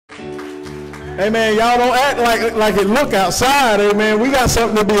Amen. Y'all don't act like it look outside. Amen. We got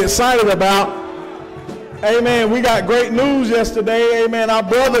something to be excited about. Amen. We got great news yesterday. Amen. Our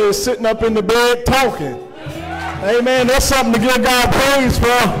brother is sitting up in the bed talking. Amen. That's something to give God praise for.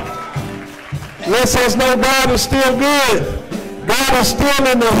 Lets us know God is still good. God is still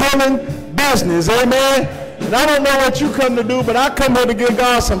in the healing business. Amen. And I don't know what you come to do, but I come here to give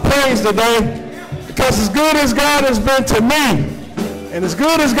God some praise today. Because as good as God has been to me, and as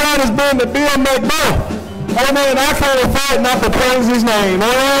good as God has been to Bill McBuff, amen, I can't afford not to praise his name.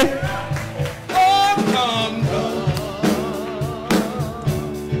 Amen.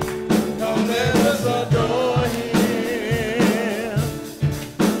 Come let us adore him.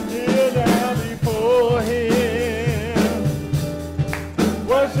 Kneel down before him.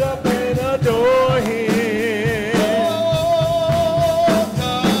 Worship and adore him.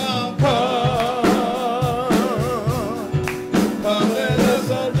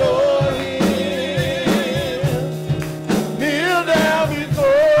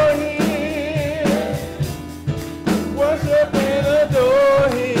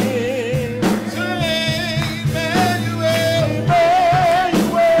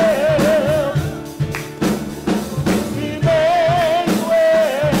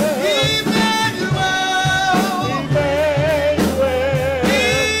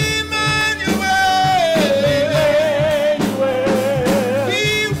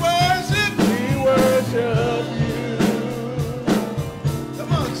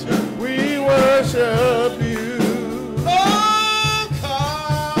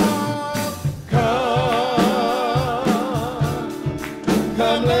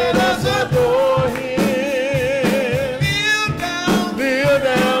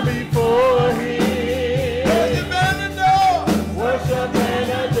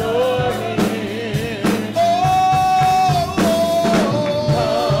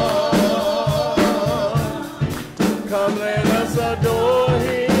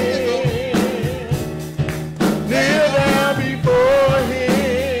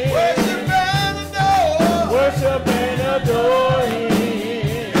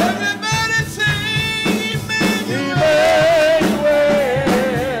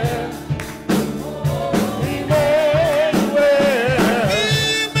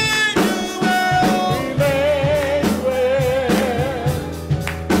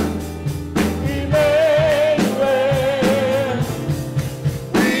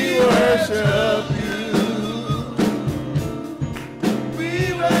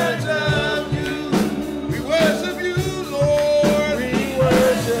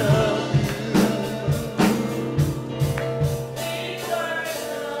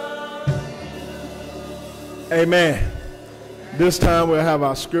 Amen. This time we'll have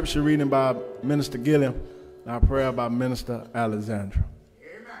our scripture reading by Minister Gilliam and our prayer by Minister Alexandra.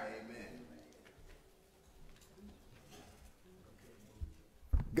 Amen.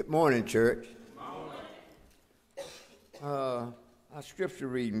 Good morning, church. Our scripture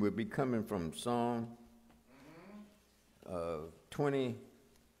reading will be coming from Psalm 22,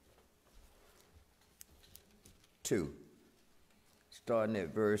 starting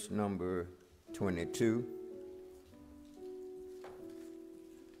at verse number 22.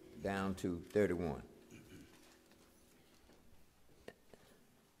 Down to 31.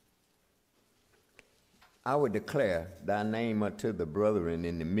 I will declare thy name unto the brethren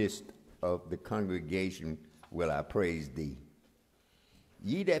in the midst of the congregation will I praise thee.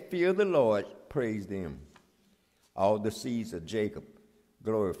 Ye that fear the Lord, praise him. All the seeds of Jacob,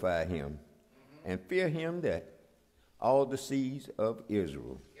 glorify him. And fear him that all the seeds of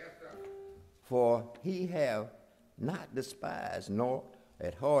Israel. Yes, for he have not despised nor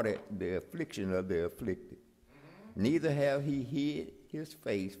abhorred the affliction of the afflicted. Neither have he hid his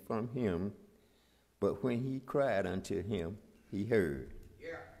face from him, but when he cried unto him, he heard.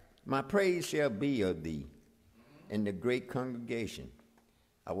 Yeah. My praise shall be of thee in the great congregation.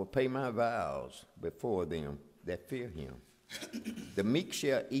 I will pay my vows before them that fear him. The meek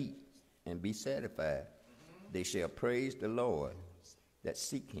shall eat and be satisfied. They shall praise the Lord that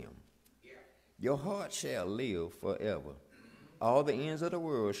seek him. Yeah. Your heart shall live forever. All the ends of the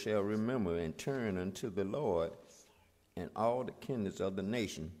world shall remember and turn unto the Lord, and all the kindreds of the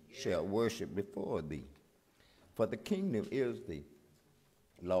nation shall worship before thee. For the kingdom is the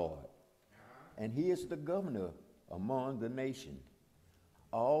Lord, and he is the governor among the nation.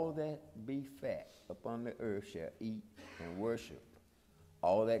 All that be fat upon the earth shall eat and worship.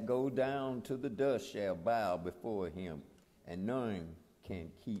 All that go down to the dust shall bow before him, and none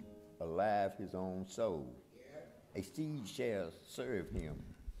can keep alive his own soul. A seed shall serve him,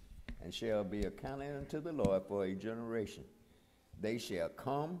 and shall be accounted unto the Lord for a generation. They shall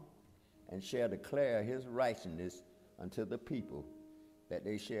come and shall declare his righteousness unto the people, that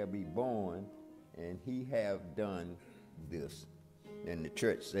they shall be born, and he have done this. And the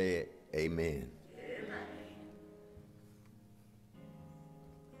church said, amen.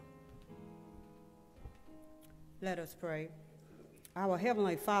 Let us pray. Our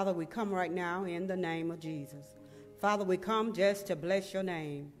Heavenly Father, we come right now in the name of Jesus. Father, we come just to bless your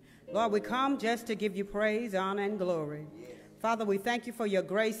name. Lord, we come just to give you praise, honor, and glory. Father, we thank you for your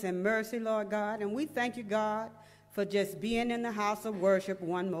grace and mercy, Lord God, and we thank you, God, for just being in the house of worship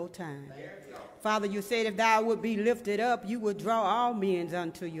one more time. Father, you said if thou would be lifted up, you would draw all men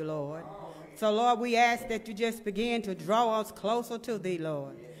unto you, Lord. So, Lord, we ask that you just begin to draw us closer to thee,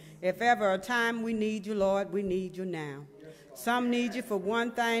 Lord. If ever a time we need you, Lord, we need you now. Some need you for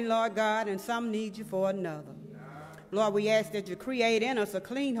one thing, Lord God, and some need you for another. Lord, we ask that you create in us a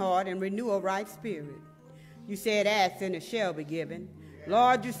clean heart and renew a right spirit. You said, ask and it shall be given.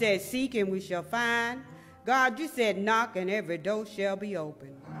 Lord, you said, seek and we shall find. God, you said, knock and every door shall be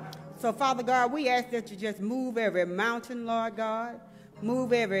open. So, Father God, we ask that you just move every mountain, Lord God.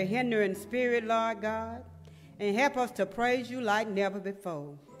 Move every hindering spirit, Lord God. And help us to praise you like never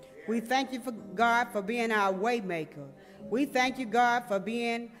before. We thank you, for God, for being our way maker. We thank you, God, for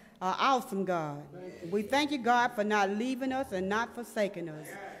being an awesome God. We thank you, God, for not leaving us and not forsaking us.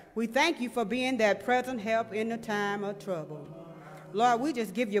 We thank you for being that present help in the time of trouble. Lord, we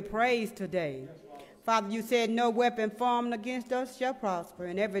just give you praise today. Father, you said no weapon formed against us shall prosper,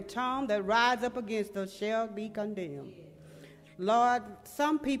 and every tongue that rises up against us shall be condemned. Lord,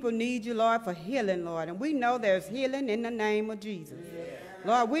 some people need you, Lord, for healing, Lord, and we know there's healing in the name of Jesus.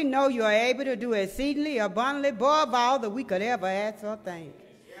 Lord, we know you are able to do exceedingly abundantly above all that we could ever ask or think.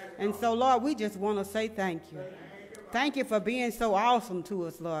 And so, Lord, we just want to say thank you. Thank you for being so awesome to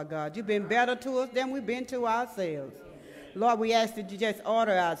us, Lord God. You've been better to us than we've been to ourselves. Lord, we ask that you just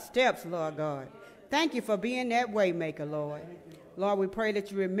order our steps, Lord God. Thank you for being that way maker, Lord. Lord, we pray that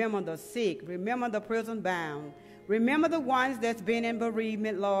you remember the sick, remember the prison bound, remember the ones that's been in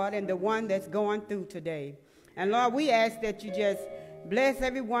bereavement, Lord, and the one that's going through today. And Lord, we ask that you just bless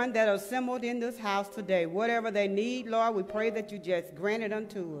everyone that are assembled in this house today. Whatever they need, Lord, we pray that you just grant it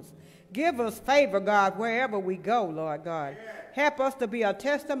unto us. Give us favor, God, wherever we go, Lord God. Help us to be a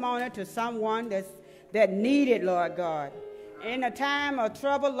testimony to someone that needed, Lord God. In a time of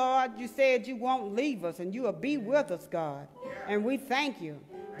trouble, Lord, you said you won't leave us and you will be with us, God. And we thank you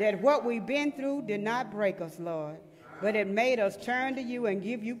that what we've been through did not break us, Lord, but it made us turn to you and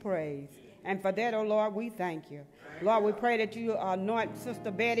give you praise. And for that, oh Lord, we thank you. Lord, we pray that you anoint Sister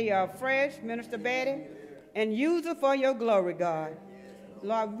Beaty afresh, Minister Beaty, and use her for your glory, God.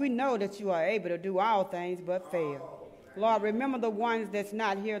 Lord, we know that you are able to do all things but fail. Lord, remember the ones that's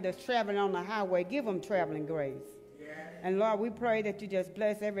not here, that's traveling on the highway. Give them traveling grace. And Lord, we pray that you just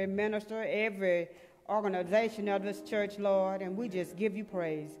bless every minister, every organization of this church, Lord, and we just give you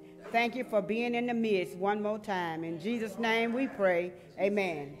praise. Thank you for being in the midst one more time. In Jesus' name we pray.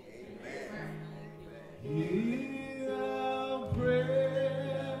 Amen. Hear our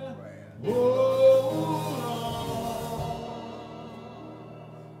prayer, oh Lord.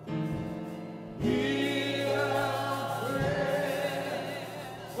 Hear our prayer,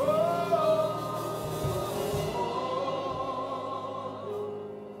 oh Lord.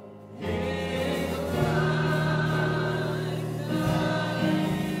 Hear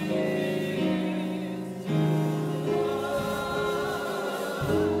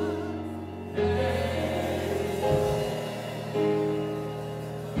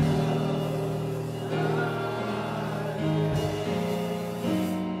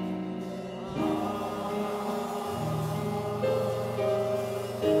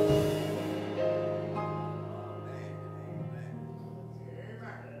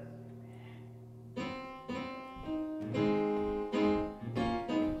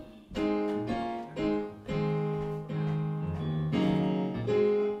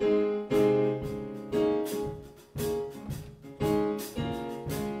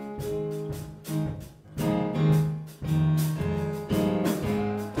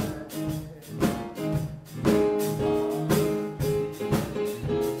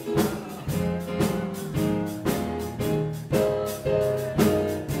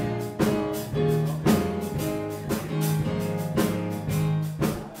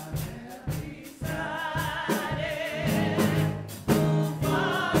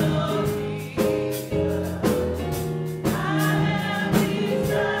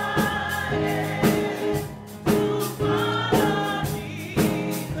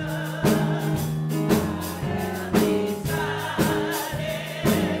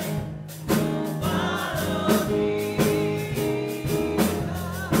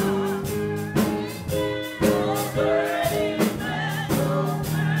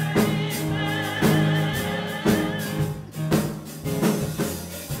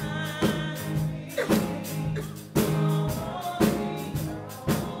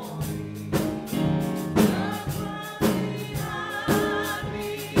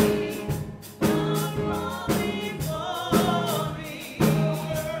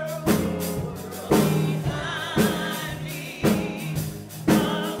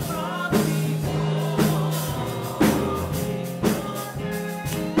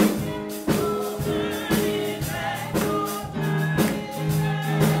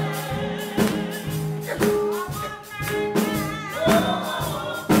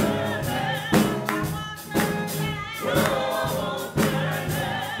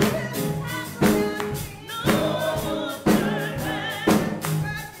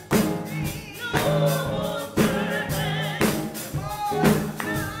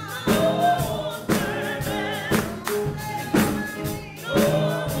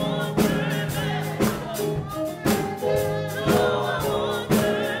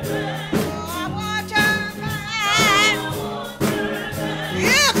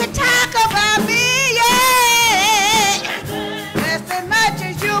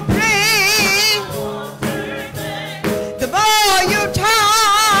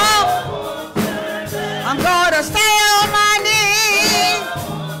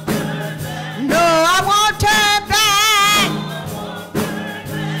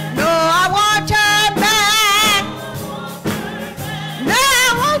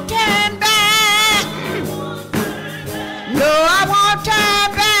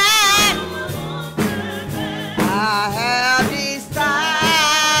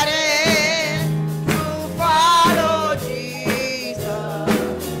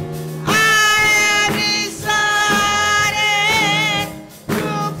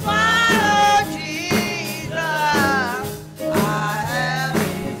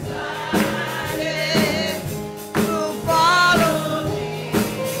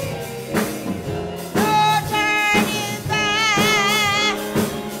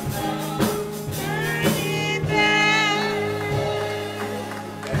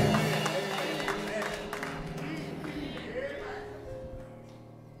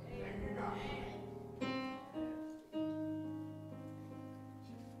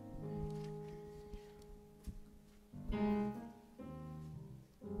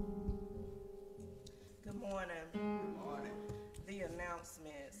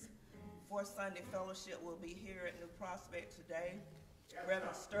Fourth Sunday Fellowship will be here at New Prospect today.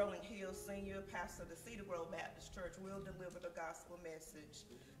 Reverend Sterling Hill Sr., pastor of the Cedar Grove Baptist Church, will deliver the gospel message.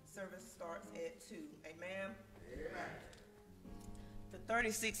 Service starts at 2. Amen. Amen. The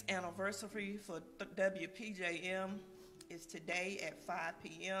 36th anniversary for WPJM is today at 5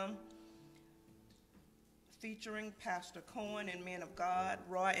 p.m. featuring Pastor Cohen and Men of God,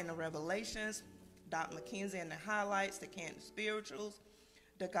 Roy and the Revelations, Dr. McKenzie and the Highlights, the Canton Spirituals,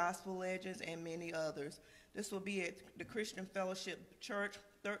 the Gospel Legends, and many others. This will be at the Christian Fellowship Church,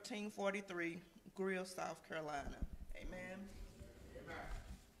 1343 Grill, South Carolina. Amen. Amen.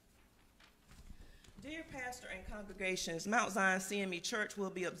 Dear Pastor and congregations, Mount Zion CME Church will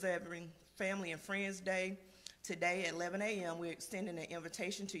be observing Family and Friends Day. Today at 11 a.m., we're extending an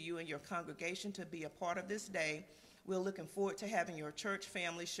invitation to you and your congregation to be a part of this day. We're looking forward to having your church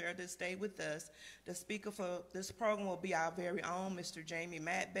family share this day with us. The speaker for this program will be our very own Mr. Jamie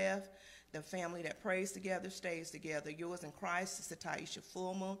Macbeth. The family that prays together stays together. Yours in Christ, Sister Taisha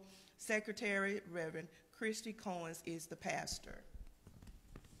Fulmer. Secretary, Reverend Christy Cohens is the pastor.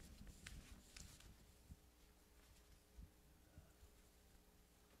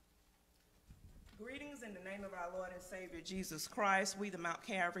 Greetings in the name of our Lord and Savior Jesus Christ. We, the Mount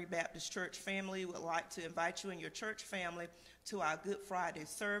Calvary Baptist Church family, would like to invite you and your church family to our Good Friday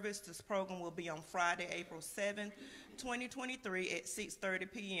service. This program will be on Friday, April 7, 2023 at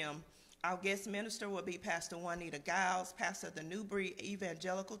 6:30 p.m. Our guest minister will be Pastor Juanita Giles, pastor of the Newbury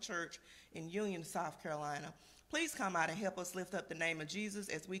Evangelical Church in Union, South Carolina. Please come out and help us lift up the name of Jesus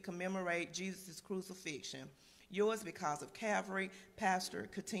as we commemorate Jesus' crucifixion. Yours because of Calvary, Pastor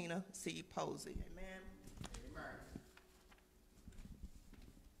Katina C. Posey. Amen. Amen.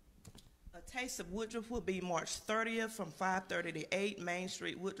 A Taste of Woodruff will be March 30th from 5:30 to 8, Main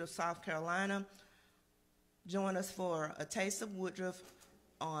Street, Woodruff, South Carolina. Join us for A Taste of Woodruff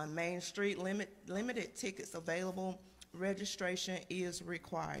on Main Street. Limited tickets available. Registration is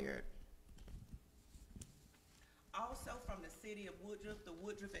required. Also from the city of Woodruff, the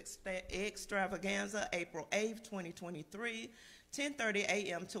Woodruff Extravaganza, April 8th, 2023, 10:30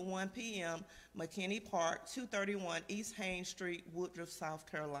 a.m. to 1 p.m., McKinney Park, 231 East Haines Street, Woodruff, South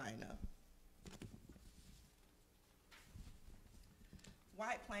Carolina.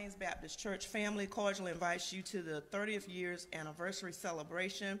 White Plains Baptist Church family cordially invites you to the 30th year's anniversary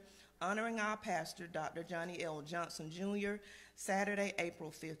celebration honoring our pastor, Dr. Johnny L. Johnson, Jr., Saturday,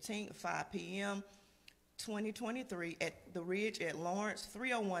 April 15th, 5 p.m., 2023 at the Ridge at Lawrence,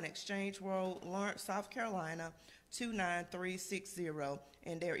 301 Exchange Road, Lawrence, South Carolina, 29360,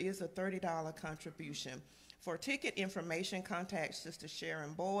 and there is a $30 contribution. For ticket information, contact Sister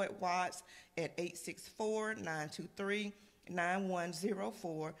Sharon Boyd Watts at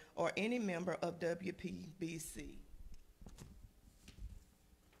 864-923-9104 or any member of WPBC.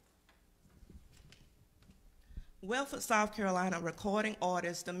 Welford, South Carolina recording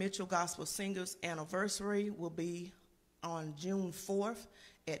artist, the Mitchell Gospel Singers anniversary will be on June 4th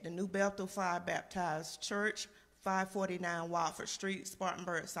at the New Bethel Fire Baptized Church, 549 Watford Street,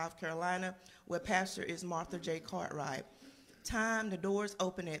 Spartanburg, South Carolina, where pastor is Martha J. Cartwright. Time, the doors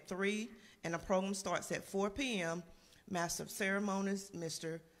open at 3 and the program starts at 4 p.m. Master of Ceremonies,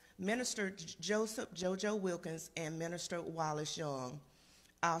 Minister Joseph Jojo Wilkins and Minister Wallace Young.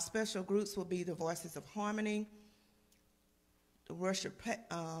 Our special groups will be the Voices of Harmony, worship,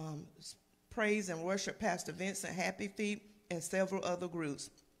 praise and worship Pastor Vincent Happy Feet, and several other groups.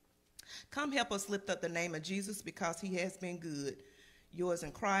 Come help us lift up the name of Jesus because he has been good. Yours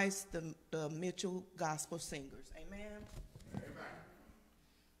in Christ, the Mitchell Gospel Singers. Amen. Amen.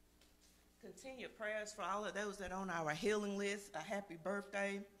 Continued prayers for all of those that are on our healing list. A happy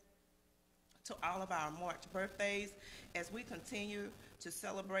birthday to all of our March birthdays as we continue to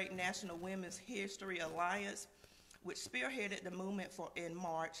celebrate National Women's History Alliance, which spearheaded the movement in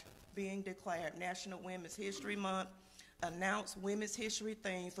March, being declared National Women's History Month. Announced Women's History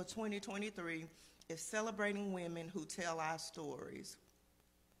theme for 2023 is celebrating women who tell our stories.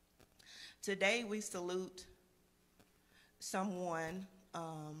 Today we salute someone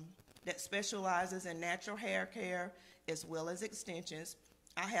that specializes in natural hair care as well as extensions.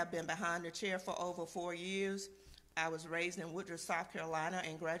 I have been behind the chair for over 4 years. I was raised in Woodruff, South Carolina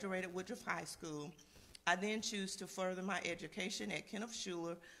and graduated Woodruff High School. I then chose to further my education at Kenneth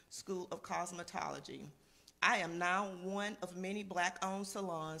Schuler School of Cosmetology. I am now one of many black-owned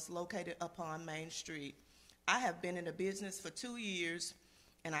salons located upon Main Street. I have been in the business for 2 years,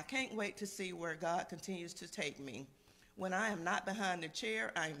 and I can't wait to see where God continues to take me. When I am not behind the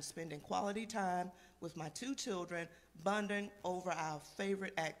chair, I am spending quality time with my 2 children, bonding over our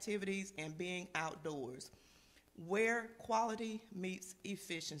favorite activities and being outdoors. Where quality meets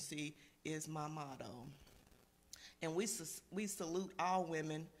efficiency is my motto. And we salute all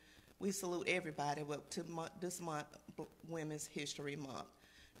women. We salute everybody to this month, Women's History Month.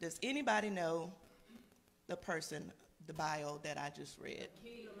 Does anybody know the person, the bio that I just read?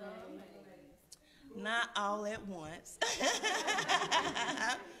 Not all at once.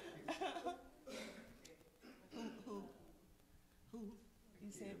 Who?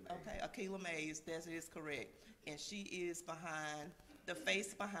 You said, okay, Akila Mays, that is correct. And she is behind, the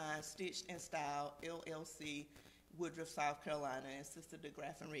face behind Stitched and Style, LLC, Woodruff, South Carolina. And Sister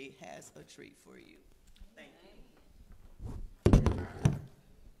Church-Enoree has a treat for you. Thank you.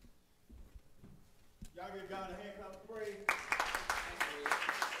 Y'all give God a hand clap of praise.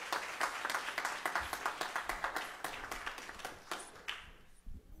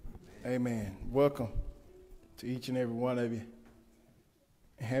 Amen. Welcome to each and every one of you.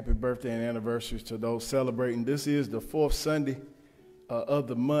 Happy birthday and anniversaries to those celebrating. This is the 4th Sunday of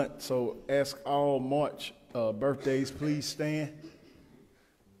the month, so ask all March birthdays, please stand.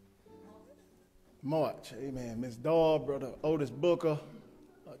 March, amen. Miss Dahl, Brother Otis Booker,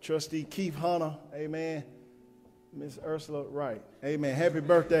 Trustee Keith Hunter, amen. Miss Ursula Wright, amen. Happy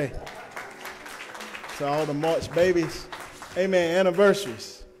birthday to all the March babies, amen.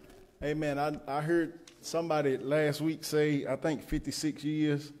 Anniversaries, amen. I heard somebody last week say, I think 56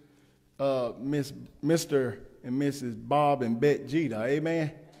 years, Mr. and Mrs. Bob and Bet Jeter,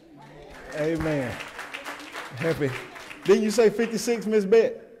 amen. Amen. Happy. Didn't you say 56, Miss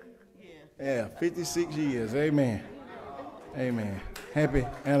Bet? Yeah, 56 years. Amen. Amen. Happy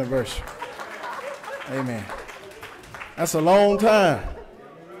anniversary. Amen. That's a long time.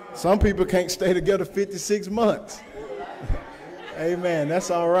 Some people can't stay together 56 months. Amen.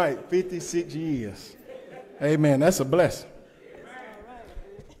 That's all right. 56 years. Amen. That's a blessing.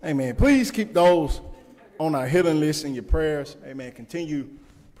 Amen. Please keep those on our healing list in your prayers. Amen. Continue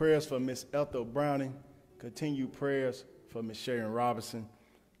prayers for Miss Ethel Browning. Continue prayers for Miss Sharon Robinson.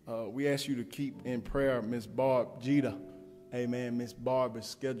 We ask you to keep in prayer Miss Barb Jeter. Amen. Miss Barb is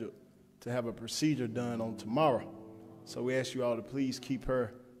scheduled to have a procedure done on tomorrow. So we ask you all to please keep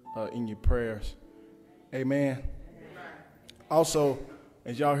her in your prayers. Amen. Also,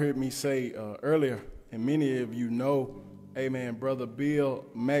 as y'all heard me say earlier, and many of you know, amen, Brother Bill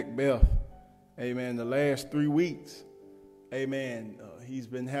Macbeth, amen, the last 3 weeks, amen, he's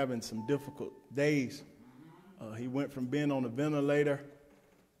been having some difficult days. He went from being on the ventilator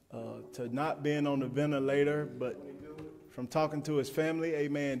to not being on the ventilator, but from talking to his family,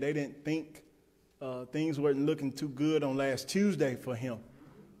 amen, they didn't think things weren't looking too good on last Tuesday for him.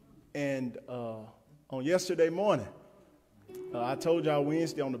 And on yesterday morning, I told y'all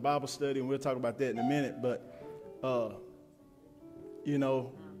Wednesday on the Bible study, and we'll talk about that in a minute, but, you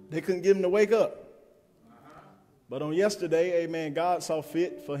know, they couldn't get him to wake up. But on yesterday, amen, God saw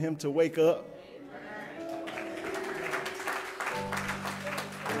fit for him to wake up.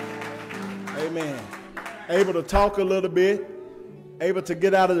 Amen. Able to talk a little bit, able to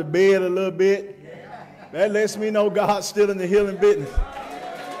get out of the bed a little bit. That lets me know God's still in the healing business.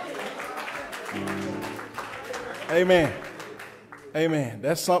 Amen. Amen.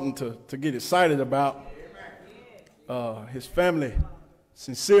 That's something to get excited about. His family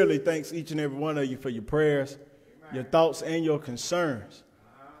sincerely thanks each and every one of you for your prayers, your thoughts, and your concerns.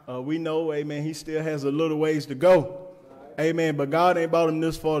 We know, amen, he still has a little ways to go. Amen. But God ain't brought him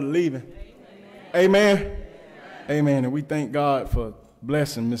this far to leave him. Amen. Amen. And we thank God for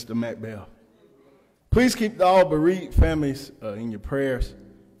blessing Mr. Macbeth. Please keep all bereaved families in your prayers.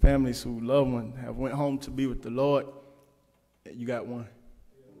 Families who loved one have went home to be with the Lord. You got one?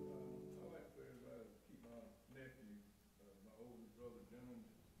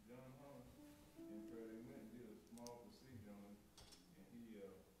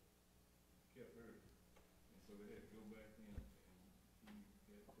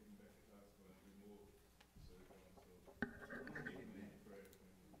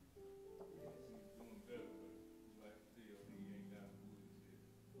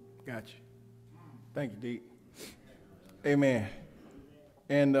 Got you. Thank you, Deke. Amen.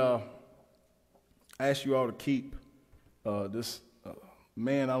 And I ask you all to keep this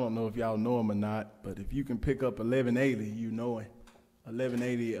man, I don't know if y'all know him or not, but if you can pick up 1180, you know it.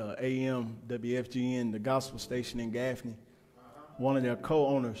 1180 AM WFGN, the gospel station in Gaffney. One of their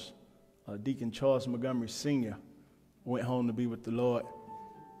co-owners, Deacon Charles Montgomery Sr., went home to be with the Lord.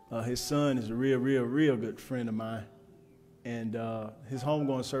 His son is a real good friend of mine. And his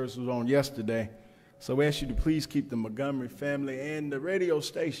homegoing service was on yesterday. So we ask you to please keep the Montgomery family and the radio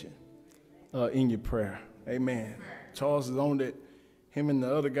station in your prayer. Amen. Charles is on that. Him and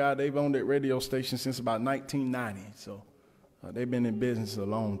the other guy, they've owned that radio station since about 1990. So they've been in business a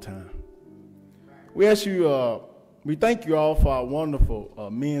long time. We ask you, we thank you all for our wonderful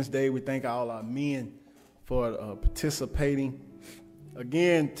Men's Day. We thank all our men for participating.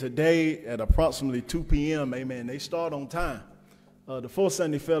 Again, today at approximately 2 p.m., amen, they start on time. The full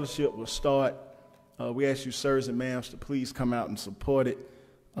Sunday fellowship will start. We ask you, sirs and ma'ams, to please come out and support it.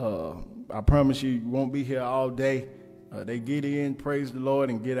 I promise you won't be here all day. They get in, praise the Lord,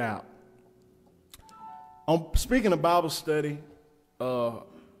 and get out. Speaking of Bible study,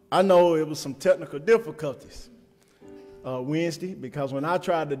 I know it was some technical difficulties Wednesday, because when I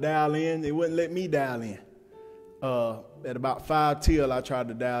tried to dial in, it wouldn't let me dial in. At about 5 till, I tried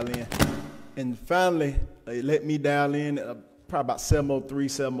to dial in. And finally, it let me dial in at probably about 7:03,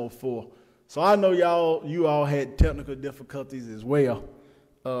 7:04. So I know you all had technical difficulties as well.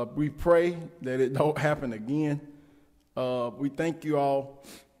 We pray that it don't happen again. We thank you all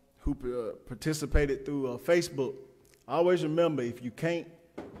who participated through Facebook. Always remember, if you can't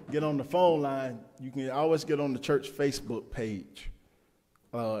get on the phone line, you can always get on the church Facebook page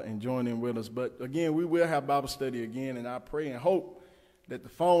and join in with us. But again, we will have Bible study again, and I pray and hope that the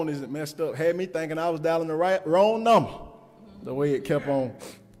phone isn't messed up. Had me thinking I was dialing the wrong number, the way it kept on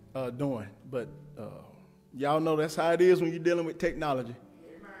doing. But y'all know that's how it is when you're dealing with technology.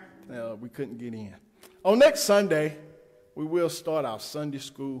 We couldn't get in. On next Sunday, we will start our Sunday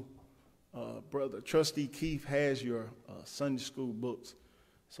school. Brother Trustee Keith has your Sunday school books,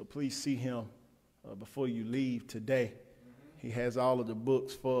 so please see him before you leave today. He has all of the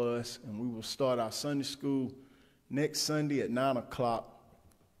books for us, and we will start our Sunday school next Sunday at 9 o'clock.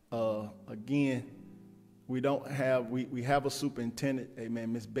 Again, we have a superintendent.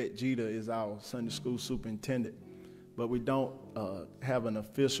 Amen. Miss Beaty is our Sunday school superintendent, but we don't have an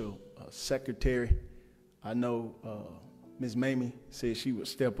official secretary. I know Miss Mamie said she would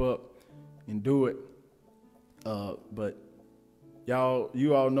step up and do it, but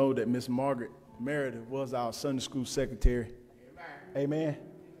you all know that Miss Margaret Meredith was our Sunday school secretary. Amen.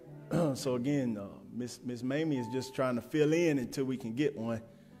 So again, Miss Mamie is just trying to fill in until we can get one.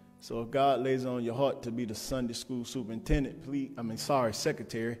 So if God lays on your heart to be the Sunday school superintendent,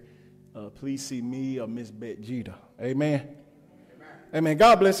 secretary, please see me or Miss Beaty. Amen. Amen.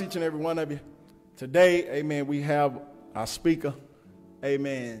 God bless each and every one of you. Today, amen, we have our speaker.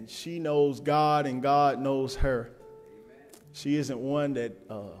 Amen. She knows God and God knows her. She isn't one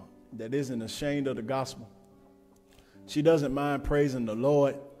that isn't ashamed of the gospel. She doesn't mind praising the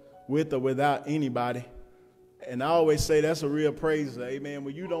Lord with or without anybody. And I always say that's a real praiser. Amen.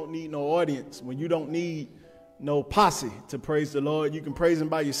 When you don't need no audience, when you don't need no posse to praise the Lord, you can praise him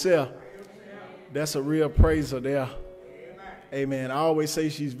by yourself. That's a real praiser there. Amen. I always say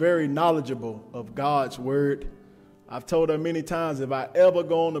she's very knowledgeable of God's word. I've told her many times, if I ever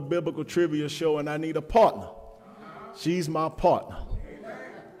go on a biblical trivia show and I need a partner, she's my partner.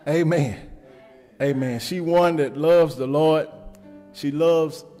 Amen. Amen. She one that loves the Lord. She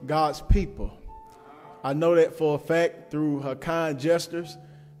loves God's people. I know that for a fact through her kind gestures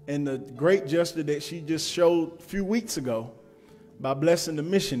and the great gesture that she just showed a few weeks ago by blessing the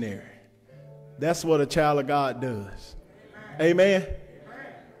missionary. That's what a child of God does. Amen.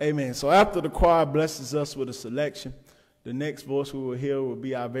 Amen. So after the choir blesses us with a selection, the next voice we will hear will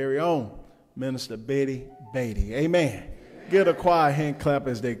be our very own Minister Beaty. Amen. Give the choir a hand clap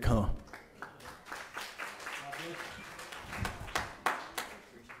as they come.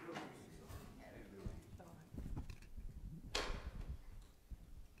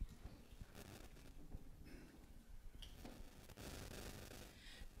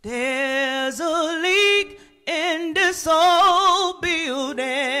 There's a leak in this old building,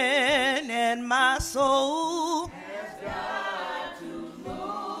 and my soul has got to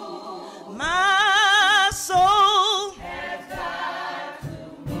move. My soul has got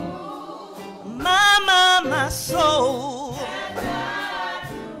to move.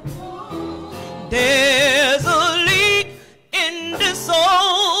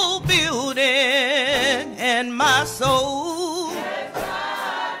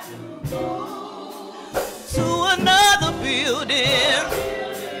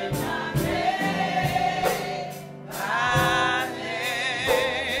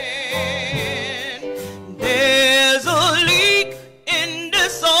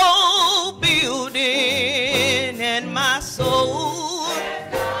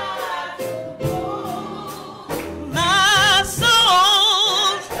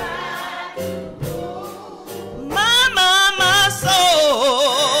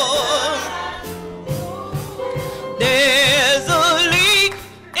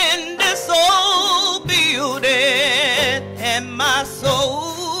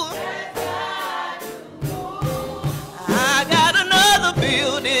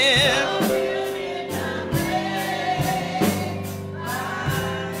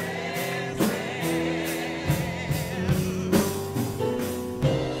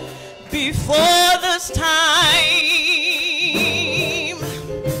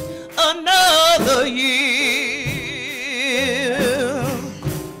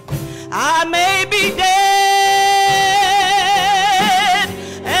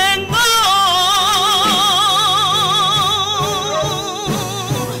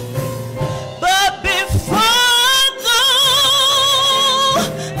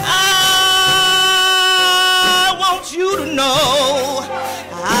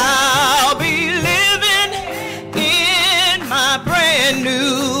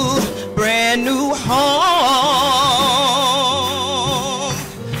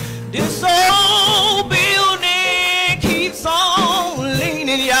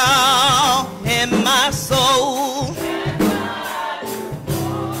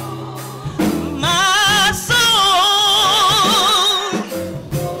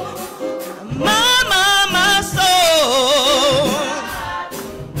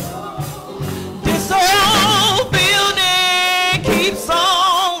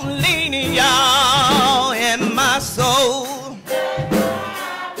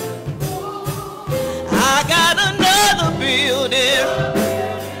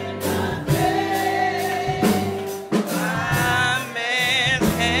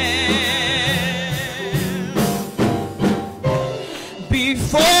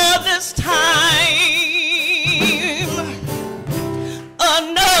 before this time,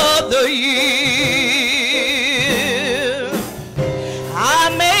 another year, I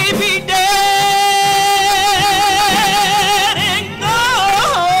may be dead and gone,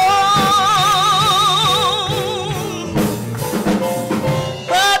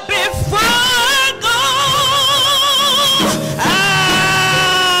 but before I go,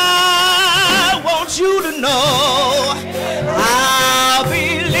 I want you to know I'll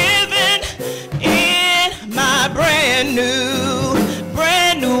be living in my brand new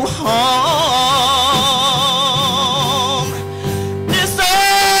home. This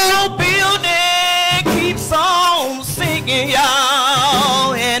old building keeps on sinking,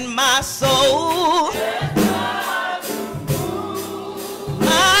 y'all, in my soul.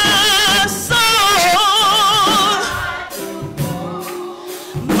 My soul.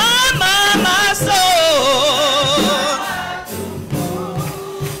 My soul.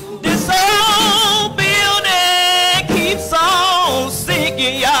 This old building keeps on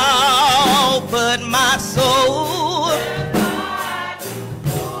sinking, y'all, but my soul,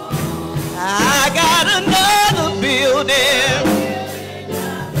 I got another building.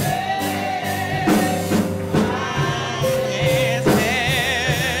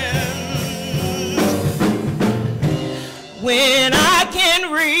 When I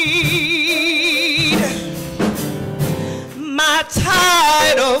can read my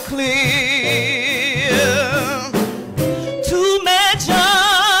title clear to mention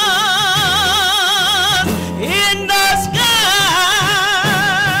in the sky,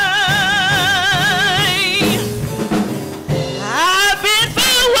 I've been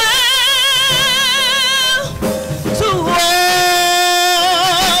farewell to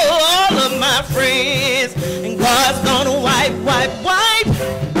all of my friends, and God's gonna wipe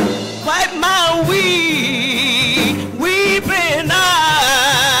my weeping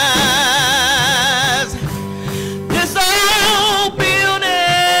eyes. This old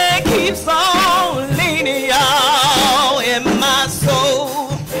building keeps on leaning, y'all, in my soul.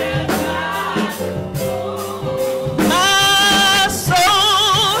 My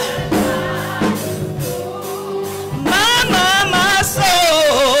soul. My soul.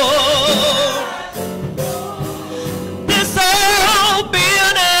 This old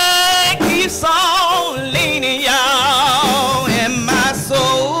building keeps on leaning, y'all, in my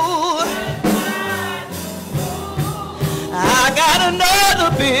soul. I got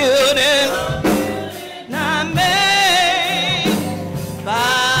another building not made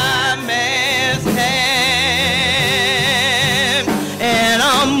by man's hand, and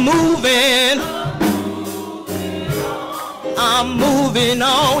I'm moving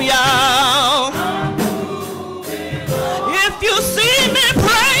on, y'all. If you see me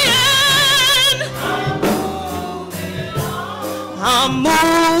praying, I'm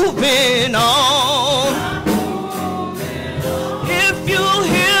moving on. If you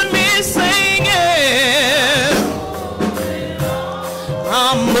hear me singing,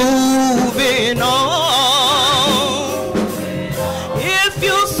 I'm moving on. If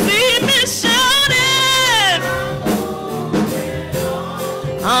you see me shouting,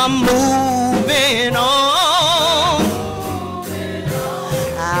 I'm moving on.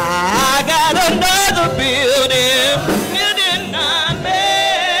 I got another building not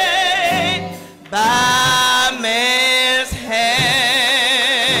made by man's hand.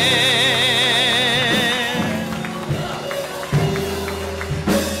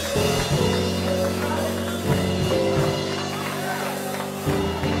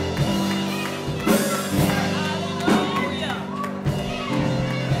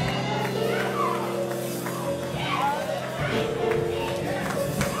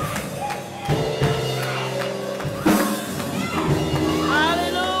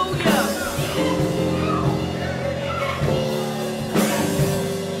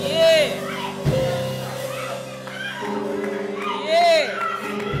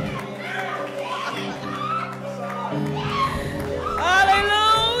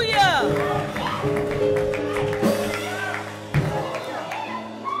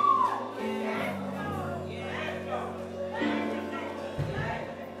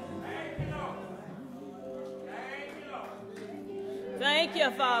 Thank you,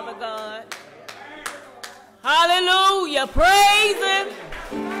 Father God. Hallelujah. Praise him.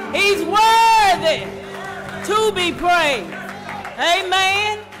 He's worthy to be praised.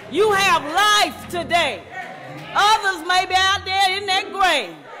 Amen. You have life today. Others may be out there in that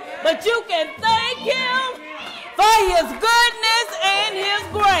grave, but you can thank him for his goodness and his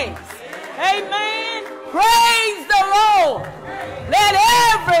grace. Amen. Praise the Lord. Let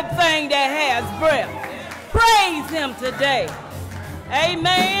everything that has breath praise him today.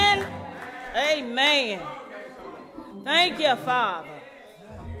 Amen. Amen. Thank you, Father.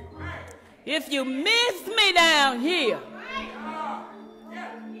 If you miss me down here,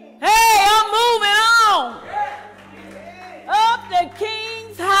 hey, I'm moving on up the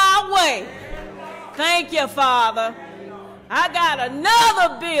King's Highway. Thank you, Father. I got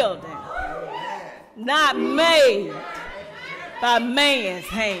another building not made by man's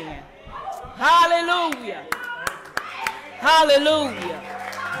hand. Hallelujah. Hallelujah.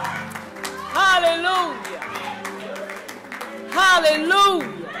 Hallelujah.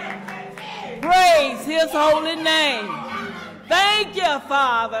 Hallelujah. Praise his holy name. Thank you,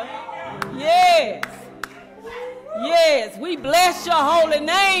 Father. Yes. Yes, we bless your holy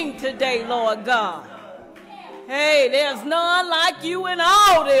name today, Lord God. Hey, there's none like you in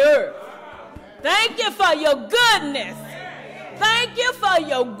all the earth. Thank you for your goodness. Thank you for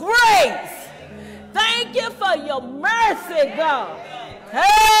your grace. Thank you for your mercy, God. Hey!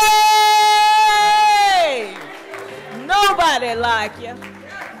 Nobody like you.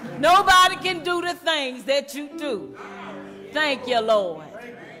 Nobody can do the things that you do. Thank you, Lord.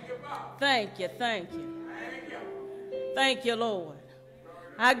 Thank you, thank you. Thank you, Lord.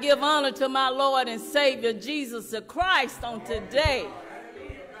 I give honor to my Lord and Savior, Jesus the Christ, on today.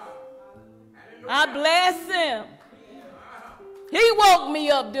 I bless him. He woke me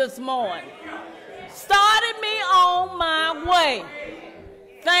up this morning, started me on my way.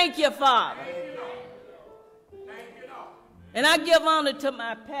 Thank you, Father. And I give honor to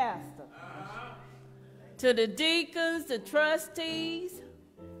my pastor, to the deacons, the trustees,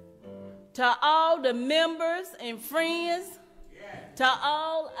 to all the members and friends, to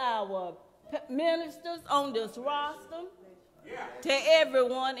all our ministers on this roster, to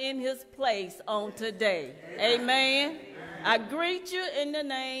everyone in his place on today. Amen. I greet you in the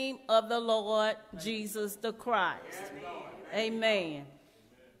name of the Lord Jesus the Christ. Amen.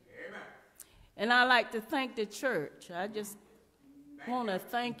 And I'd like to thank the church. I just want to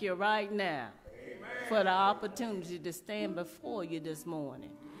thank you right now for the opportunity to stand before you this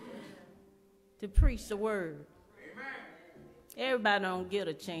morning to preach the word. Everybody don't get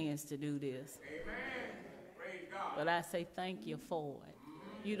a chance to do this. But I say thank you for it.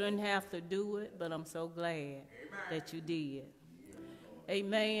 You didn't have to do it, but I'm so glad that you did.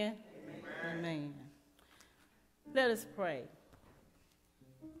 Amen. Amen. Let us pray.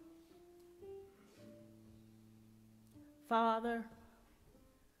 Father,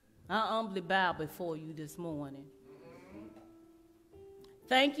 I humbly bow before you this morning.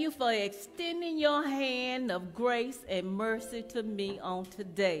 Thank you for extending your hand of grace and mercy to me on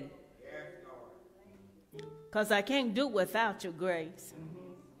today. Because I can't do without your grace.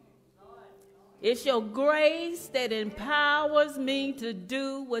 It's your grace that empowers me to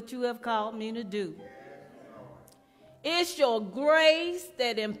do what you have called me to do. It's your grace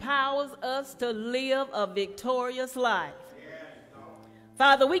that empowers us to live a victorious life.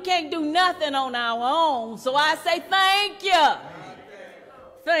 Father, we can't do nothing on our own, so I say thank you.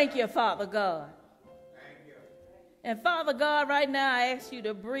 Thank you, Father God. And Father God, right now I ask you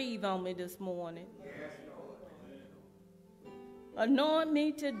to breathe on me this morning. Anoint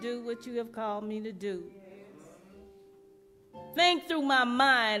me to do what you have called me to do. Think through my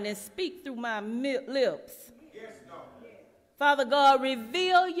mind and speak through my lips. Father God,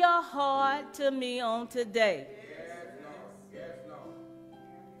 reveal your heart to me on today.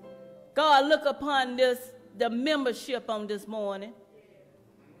 God, look upon the membership on this morning.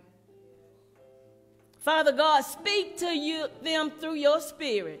 Father God, speak to them through your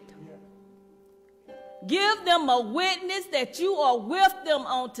spirit. Give them a witness that you are with them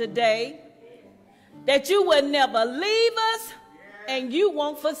on today, that you will never leave us and you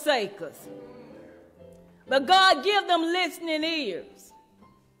won't forsake us. But God, give them listening ears,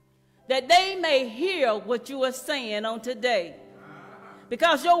 that they may hear what you are saying on today.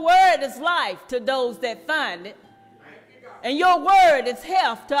 Because your word is life to those that find it, and your word is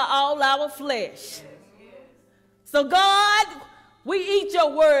health to all our flesh. So God, we eat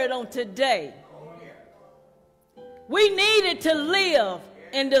your word on today. We needed to live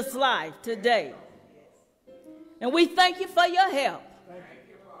in this life today. And we thank you for your help.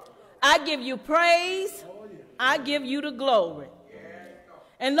 I give you praise. I give you the glory.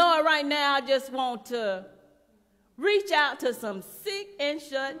 And Lord, right now I just want to reach out to some sick and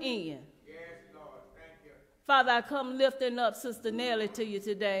shut in. Father, I come lifting up Sister Nellie to you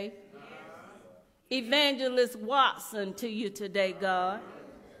today. Evangelist Watson to you today, God.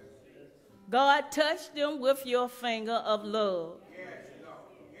 God, touch them with your finger of love.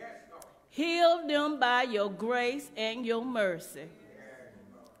 Heal them by your grace and your mercy.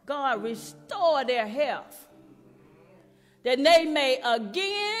 God, restore their health. that they may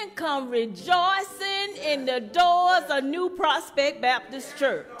again come rejoicing in the doors of New Prospect Baptist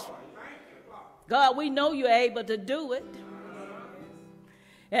Church. God, we know you're able to do it.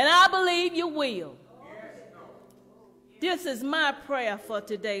 And I believe you will. This is my prayer for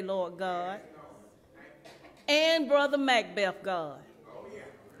today, Lord God. And Brother Macbeth, God.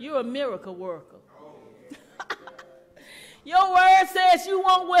 You're a miracle worker. Your word says you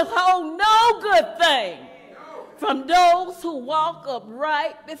won't withhold no good thing from those who walk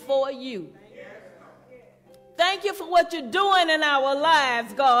upright before you. Thank you for what you're doing in our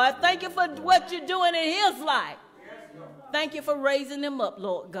lives, God. Thank you for what you're doing in his life. Thank you for raising him up,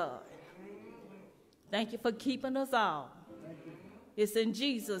 Lord God. Thank you for keeping us all. It's in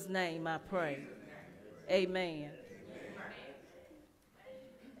Jesus' name I pray. Amen.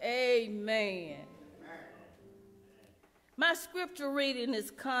 Amen. My scripture reading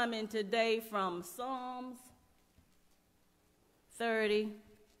is coming today from Psalms 30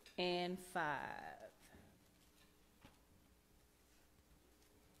 and 5.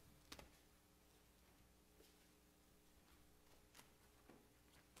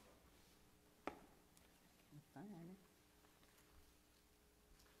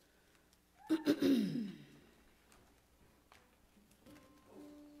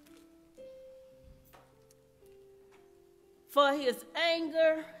 For his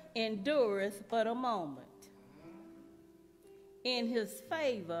anger endureth but a moment. In his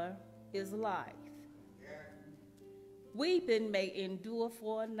favor is life. Weeping may endure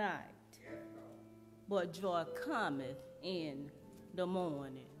for a night, but joy cometh in the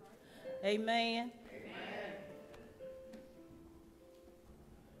morning. Amen.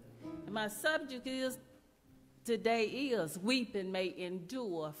 And my subject is today is weeping may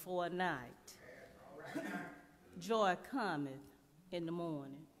endure for a night. Joy cometh in the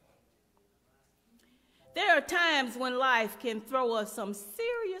morning. There are times when life can throw us some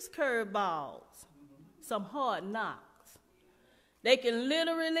serious curveballs, some hard knocks. They can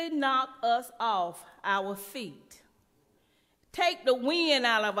literally knock us off our feet, take the wind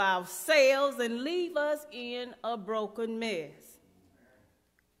out of our sails, and leave us in a broken mess.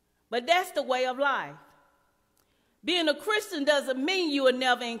 But that's the way of life. Being a Christian doesn't mean you will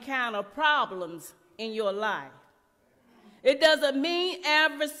never encounter problems in your life. It doesn't mean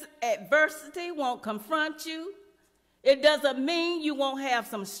adversity won't confront you. It doesn't mean you won't have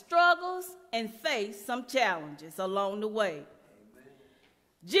some struggles and face some challenges along the way. Amen.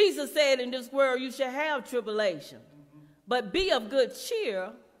 Jesus said, in this world you shall have tribulation, but be of good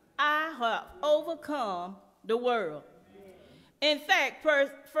cheer. I have overcome the world. In fact,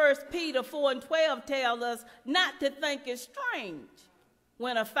 1 Peter 4:12 tells us not to think it strange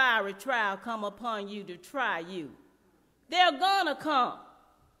when a fiery trial come upon you to try you. They're gonna come.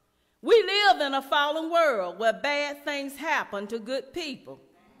 We live in a fallen world where bad things happen to good people.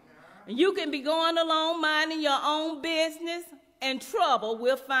 And you can be going along minding your own business and trouble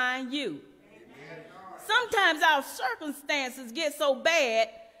will find you. Sometimes our circumstances get so bad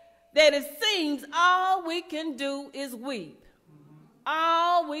that it seems all we can do is weep.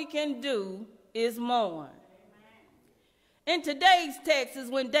 All we can do is mourn. In today's text is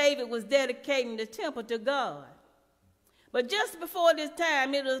when David was dedicating the temple to God. But just before this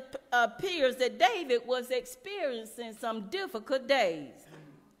time, it appears that David was experiencing some difficult days.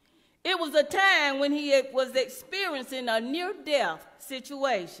 It was a time when he was experiencing a near-death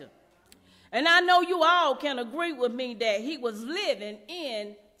situation. And I know you all can agree with me that he was living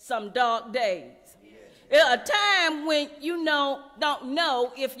in some dark days. It's a time when you don't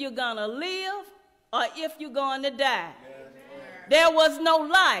know if you're going to live or if you're going to die. There was no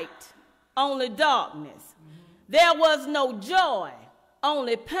light, only darkness. There was no joy,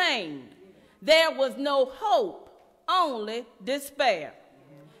 only pain. There was no hope, only despair.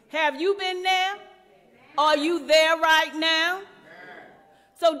 Have you been there? Are you there right now?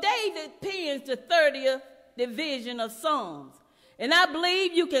 So David pens the 30th division of Psalms. And I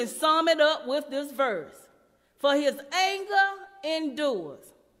believe you can sum it up with this verse. For his anger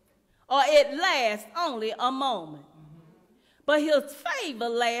endures, or it lasts only a moment. But his favor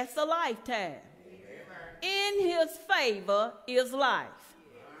lasts a lifetime. In his favor is life.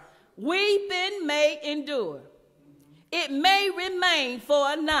 Weeping may endure. It may remain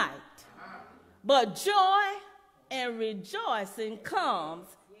for a night. But joy and rejoicing comes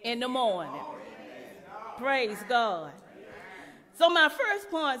in the morning. Praise God. So my first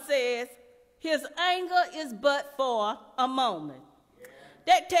point says, his anger is but for a moment.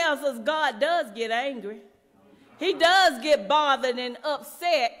 That tells us God does get angry. He does get bothered and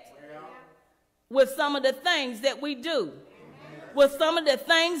upset with some of the things that we do, with some of the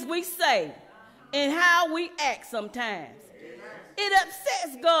things we say, and how we act sometimes. It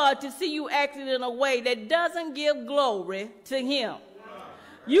upsets God to see you acting in a way that doesn't give glory to him.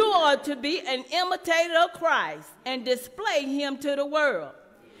 You are to be an imitator of Christ and display him to the world.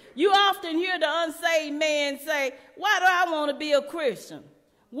 You often hear the unsaved man say, why do I want to be a Christian?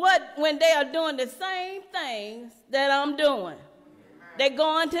 When they are doing the same things that I'm doing. They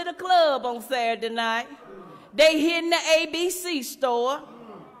going to the club on Saturday night. They hitting the ABC store.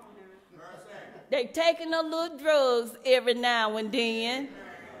 They taking a little drugs every now and then.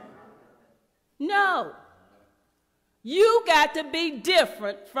 No. You got to be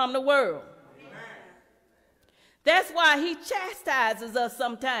different from the world. That's why he chastises us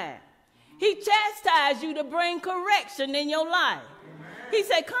sometimes. He chastises you to bring correction in your life. He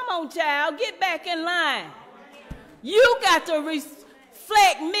said, come on, child, get back in line. You got to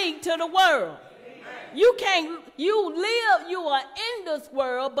reflect me to the world. You are in this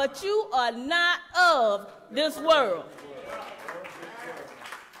world, but you are not of this world.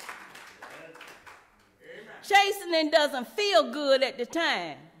 Chastening doesn't feel good at the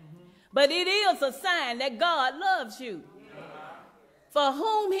time, but it is a sign that God loves you. For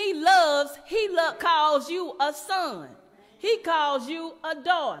whom he loves, he calls you a son. He calls you a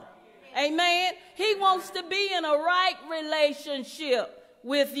daughter. Amen. He wants to be in a right relationship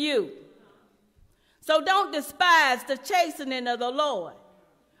with you. So don't despise the chastening of the Lord.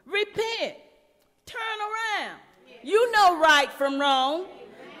 Repent. Turn around. You know right from wrong.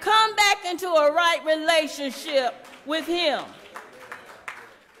 Come back into a right relationship with him.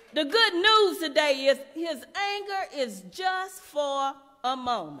 The good news today is his anger is just for a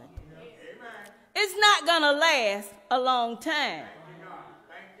moment. It's not going to last a long time.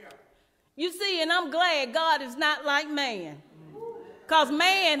 You see, and I'm glad God is not like man. Because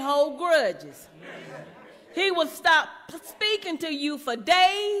man holds grudges. He will stop speaking to you for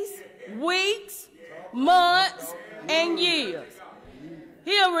days, weeks, months, and years.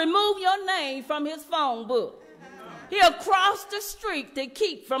 He'll remove your name from his phone book. He'll cross the street to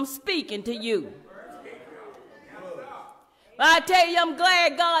keep from speaking to you. But I tell you, I'm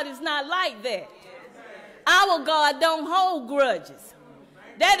glad God is not like that. Our God don't hold grudges.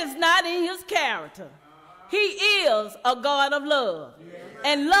 That is not in his character. He is a God of love.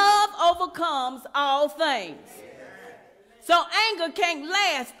 And love overcomes all things. So anger can't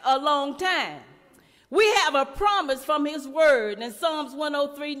last a long time. We have a promise from his word in Psalms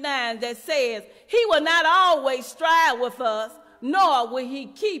 103:9 that says, he will not always strive with us, nor will he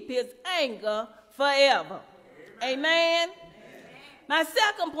keep his anger forever. Amen. My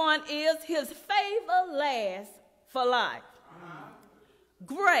second point is his favor lasts for life.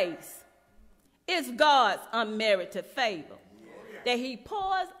 Grace is God's unmerited favor that he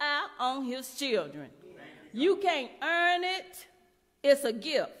pours out on his children. You can't earn it. It's a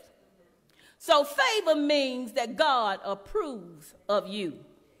gift. So favor means that God approves of you.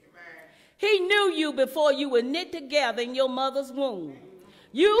 He knew you before you were knit together in your mother's womb.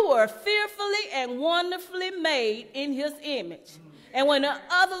 You were fearfully and wonderfully made in his image. And when the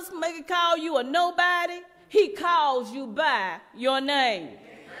others may call you a nobody, he calls you by your name.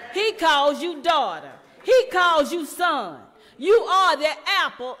 He calls you daughter. He calls you son. You are the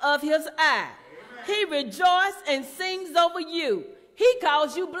apple of his eye. He rejoices and sings over you. He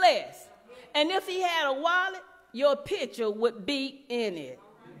calls you blessed. And if he had a wallet, your picture would be in it.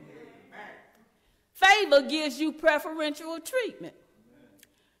 Favor gives you preferential treatment.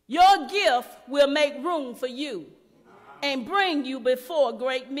 Your gift will make room for you and bring you before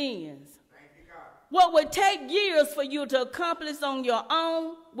great men. What would take years for you to accomplish on your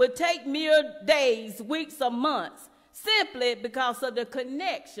own would take mere days, weeks, or months, simply because of the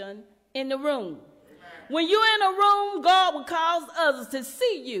connection in the room. When you're in a room, God will cause others to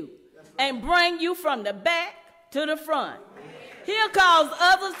see you and bring you from the back to the front. He'll cause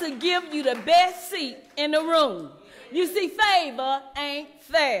others to give you the best seat in the room. You see, favor ain't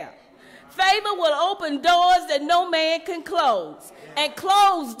fair. Favor will open doors that no man can close and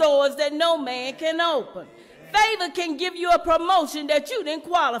close doors that no man can open. Favor can give you a promotion that you didn't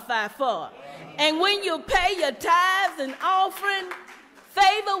qualify for. And when you pay your tithes and offering,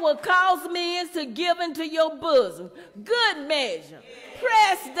 favor will cause men to give into your bosom. Good measure,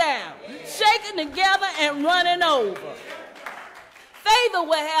 pressed down, shaken together, and running over. Favor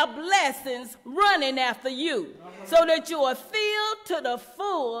will have blessings running after you so that you are filled to the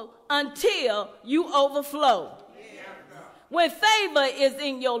full until you overflow. When favor is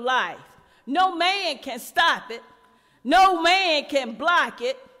in your life, no man can stop it. No man can block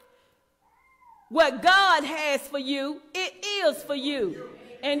it. What God has for you, it is for you.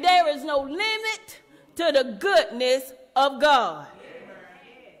 And there is no limit to the goodness of God.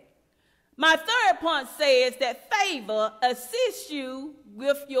 My third point says that favor assists you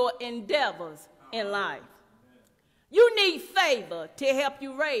with your endeavors in life. You need favor to help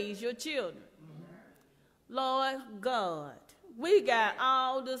you raise your children. Lord God, we got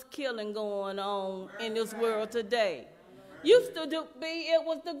all this killing going on in this world today. Used to it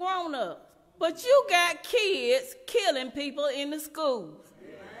was the grown-ups. But you got kids killing people in the schools.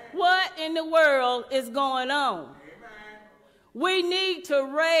 What in the world is going on? We need to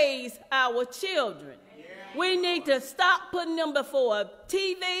raise our children. We need to stop putting them before a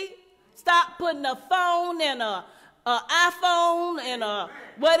TV, stop putting a phone and an iPhone and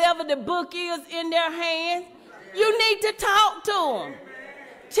whatever the book is in their hands. You need to talk to them.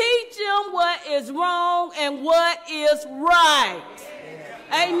 Teach them what is wrong and what is right.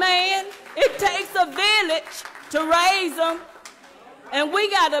 Amen. It takes a village to raise them, and we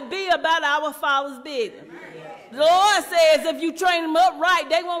got to be about our Father's business. The Lord says if you train them up right,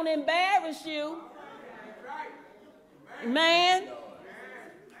 they won't embarrass you. Man,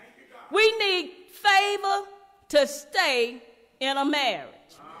 we need favor to stay in a marriage.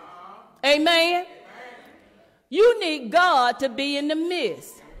 Amen. You need God to be in the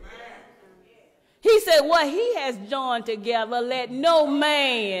midst. He said, what he has joined together, let no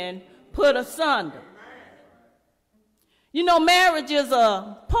man put asunder. You know, marriage is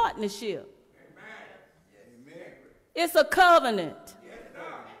a partnership. It's a covenant.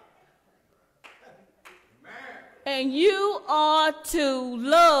 And you are to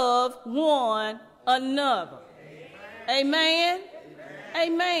love one another. Amen?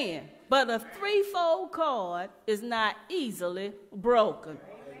 Amen. But a threefold cord is not easily broken.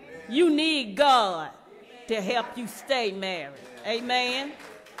 You need God to help you stay married. Amen.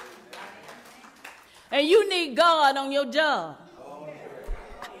 And you need God on your job.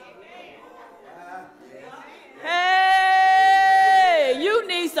 Hey, you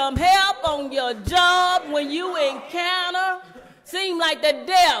need some help on your job when you encounter, seem like the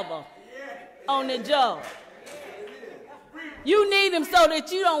devil on the job. You need him so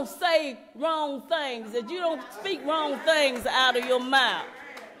that you don't say wrong things, that you don't speak wrong things out of your mouth.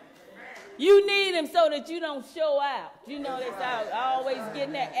 You need him so that you don't show out. You know, that's always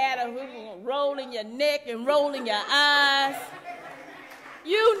getting that attitude, rolling your neck and rolling your eyes.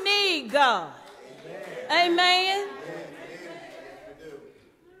 You need God. Amen.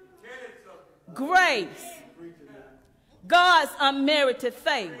 Grace. God's unmerited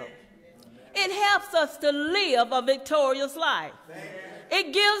favor. It helps us to live a victorious life.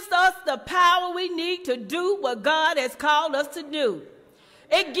 It gives us the power we need to do what God has called us to do.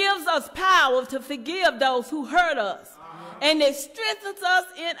 It gives us power to forgive those who hurt us. And it strengthens us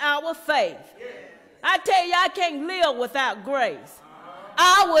in our faith. I tell you, I can't live without grace.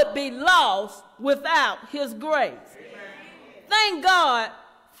 I would be lost without his grace. Thank God,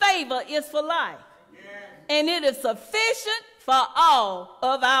 favor is for life. And it is sufficient for all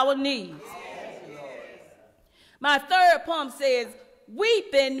of our needs. My third point says,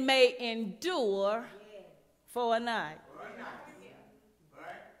 weeping may endure for a night.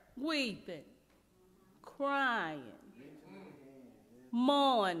 Weeping, crying,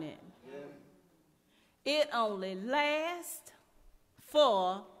 mourning. It only lasts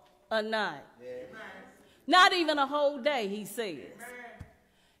for a night. Not even a whole day, he says.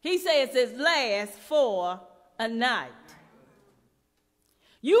 He says it lasts for a night.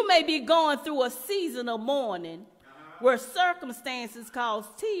 You may be going through a season of mourning where circumstances cause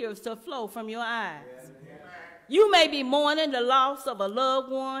tears to flow from your eyes. You may be mourning the loss of a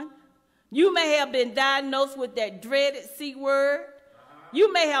loved one. You may have been diagnosed with that dreaded C word.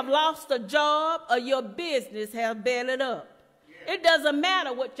 You may have lost a job or your business has bellied up. It doesn't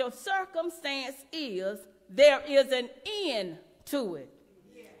matter what your circumstance is, there is an end to it.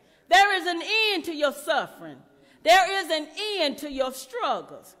 There is an end to your suffering. There is an end to your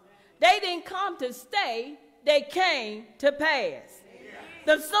struggles. They didn't come to stay, they came to pass.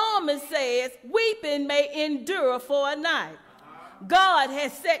 The psalmist says, weeping may endure for a night. God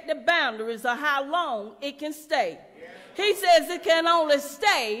has set the boundaries of how long it can stay. He says it can only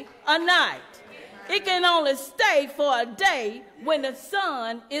stay a night. It can only stay for a day when the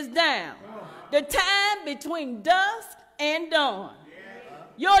sun is down. The time between dusk and dawn.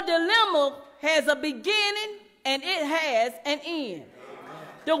 Your dilemma has a beginning and it has an end.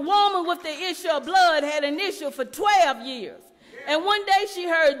 The woman with the issue of blood had an issue for 12 years. And one day she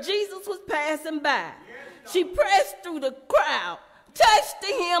heard Jesus was passing by. She pressed through the crowd, touched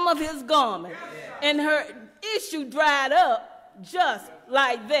the hem of his garment, and her issue dried up just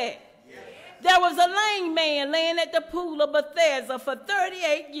like that. There was a lame man laying at the pool of Bethesda for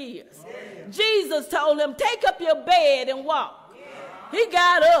 38 years. Jesus told him, take up your bed and walk. He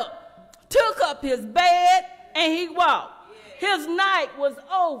got up, took up his bed, and he walked. His night was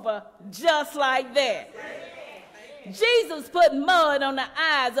over just like that. Jesus put mud on the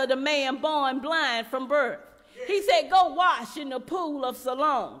eyes of the man born blind from birth. He said, go wash in the pool of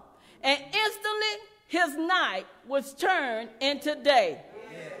Siloam. And instantly, his night was turned into day.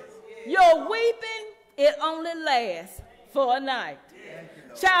 Your weeping, it only lasts for a night.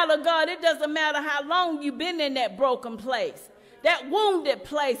 Child of God, it doesn't matter how long you've been in that broken place, that wounded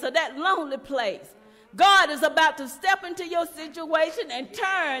place, or that lonely place. God is about to step into your situation and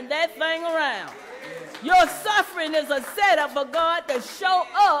turn that thing around. Your suffering is a setup for God to show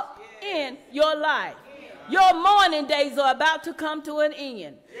up in your life. Your mourning days are about to come to an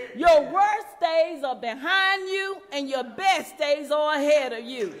end. Your worst days are behind you, and your best days are ahead of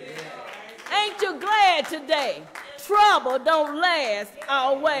you. Ain't you glad today? Trouble don't last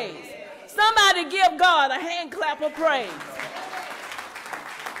always. Somebody give God a hand clap of praise.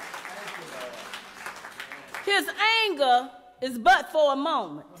 His anger is but for a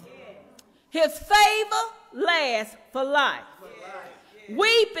moment. His favor lasts for life.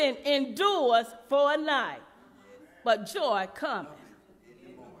 Weeping endures for a night, but joy cometh.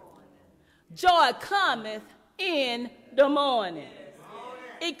 Joy cometh in the morning.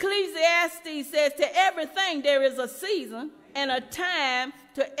 Ecclesiastes says, to everything there is a season and a time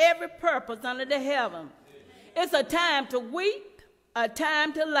to every purpose under the heaven. It's a time to weep, a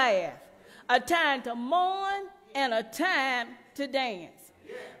time to laugh, a time to mourn, and a time to dance.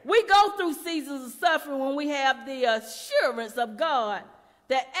 We go through seasons of suffering when we have the assurance of God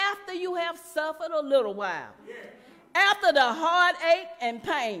that after you have suffered a little while, after the heartache and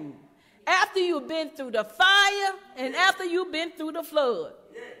pain, after you've been through the fire, and after you've been through the flood,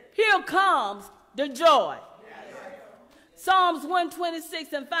 here comes the joy. Psalms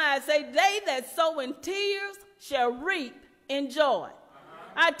 126:5 say, they that sow in tears shall reap in joy.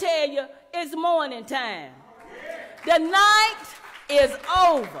 I tell you, it's morning time. The night is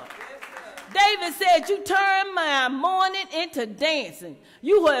over. David said, you turned my mourning into dancing.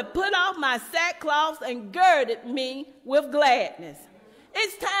 You have put off my sackcloth and girded me with gladness.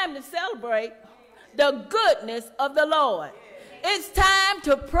 It's time to celebrate the goodness of the Lord. It's time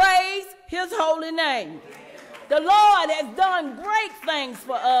to praise his holy name. The Lord has done great things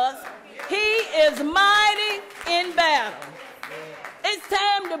for us. He is mighty in battle. It's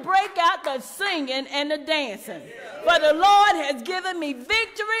time to break out the singing and the dancing. For the Lord has given me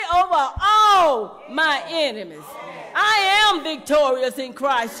victory over all my enemies. I am victorious in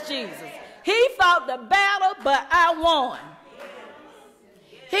Christ Jesus. He fought the battle, but I won.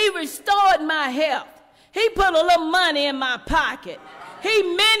 He restored my health. He put a little money in my pocket. He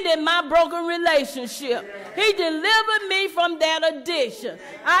mended my broken relationship. He delivered me from that addiction.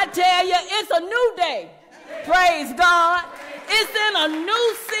 I tell you, it's a new day. Praise God. It's in a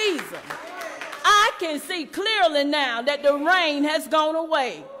new season. I can see clearly now that the rain has gone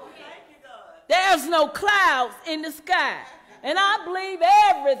away. There's no clouds in the sky. And I believe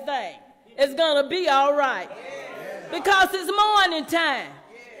everything is going to be all right. Because it's morning time.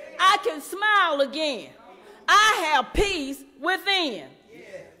 I can smile again. I have peace within.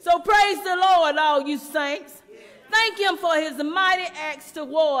 So praise the Lord, all you saints. Thank him for his mighty acts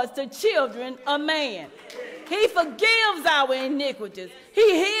towards the children of man. He forgives our iniquities.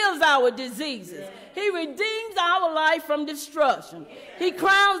 He heals our diseases. He redeems our life from destruction. He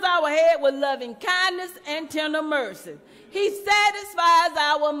crowns our head with loving kindness and tender mercy. He satisfies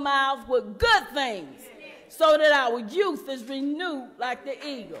our mouths with good things so that our youth is renewed like the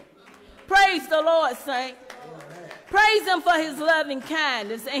eagle. Praise the Lord, saints. Praise him for his loving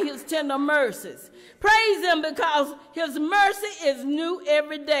kindness and his tender mercies. Praise him because his mercy is new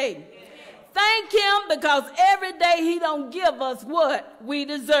every day. Thank him because every day he don't give us what we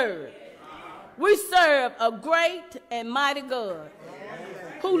deserve. We serve a great and mighty God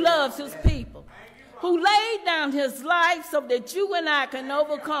who loves his people, who laid down his life so that you and I can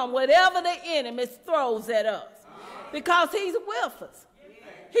overcome whatever the enemy throws at us, because he's with us.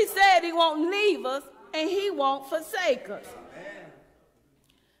 He said he won't leave us and he won't forsake us.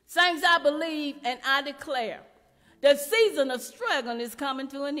 Saints, I believe and I declare the season of struggling is coming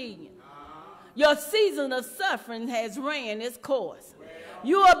to an end. Your season of suffering has ran its course.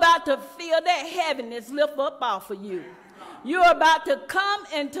 You're about to feel that heaviness lift up off of you. You're about to come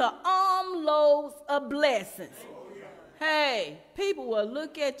into armloads of blessings. Hey, people will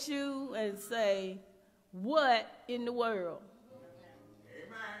look at you and say, what in the world?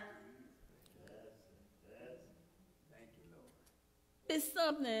 It's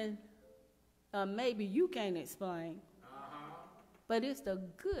something maybe you can't explain, but it's the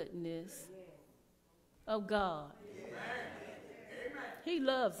goodness of God. He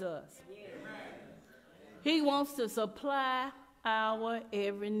loves us. He wants to supply our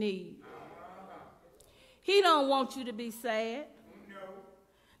every need. He don't want you to be sad.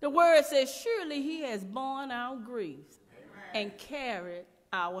 The word says, surely he has borne our griefs and carried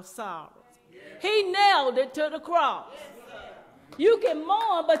our sorrows. He nailed it to the cross. You can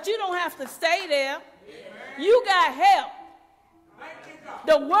mourn, but you don't have to stay there. You got help.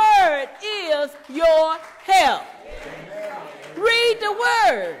 The word is your help. Read the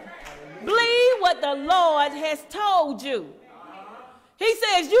word. Believe what the Lord has told you. He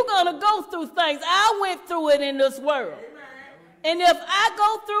says you're going to go through things. I went through it in this world. And if I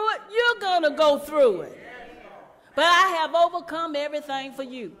go through it, you're going to go through it. But I have overcome everything for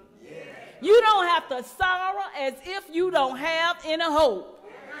you. You don't have to sorrow as if you don't have any hope.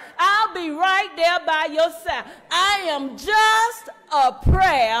 I'll be right there by your side. I am just a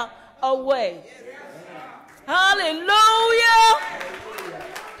prayer away. Hallelujah.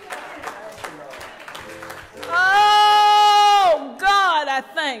 Oh, God, I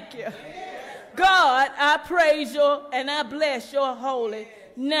thank you. God, I praise you and I bless your holy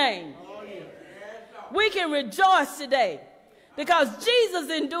name. We can rejoice today because Jesus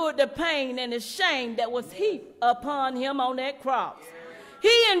endured the pain and the shame that was heaped upon him on that cross.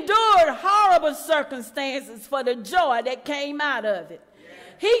 He endured horrible circumstances for the joy that came out of it.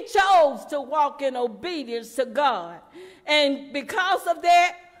 He chose to walk in obedience to God. And because of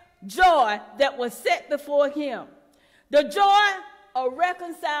that joy that was set before him, the joy of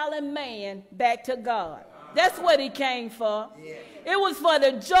reconciling man back to God. That's what he came for. It was for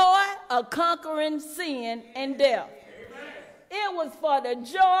the joy of conquering sin and death. It was for the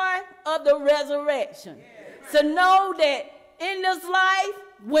joy of the resurrection. To know that in this life,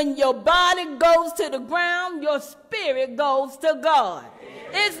 when your body goes to the ground, your spirit goes to God.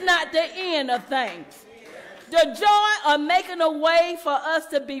 It's not the end of things. The joy of making a way for us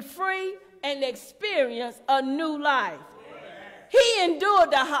to be free and experience a new life. He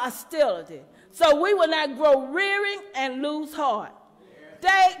endured the hostility, so we will not grow weary and lose heart.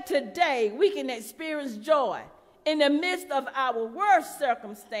 Day to day, we can experience joy in the midst of our worst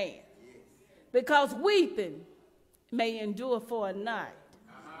circumstance, because weeping may endure for a night.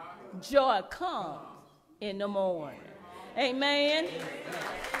 Joy comes in the morning. Amen.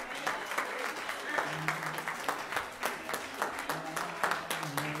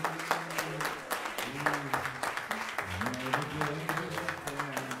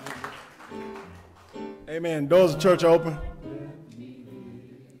 Amen. Doors of church are open.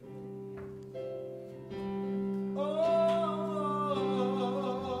 Oh,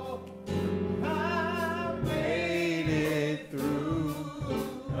 I made it through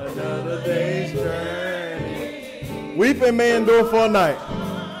another day's journey. Weeping may endure for a night,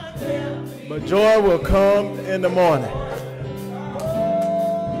 but joy will come in the morning.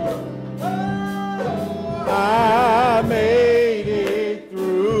 I made it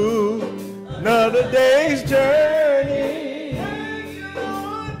through another day's journey.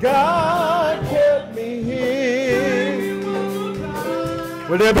 God kept me here.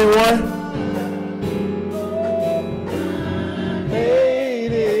 Will there be one?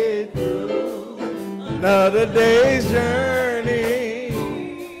 Made it through another day's journey.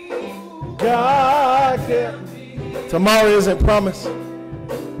 God kept me. Tomorrow isn't promised.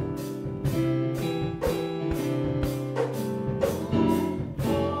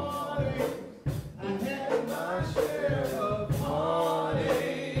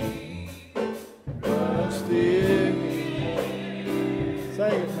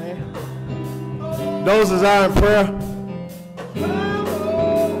 Those is our prayer.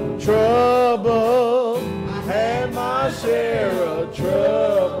 Trouble, I had my share of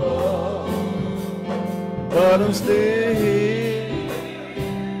trouble, but I'm still here.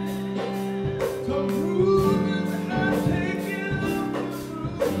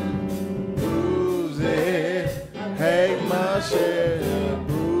 Bruising, had my share of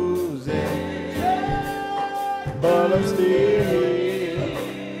bruising, but I'm still here.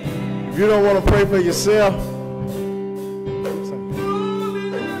 If you don't want to pray for yourself,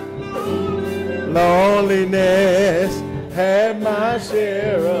 loneliness, had my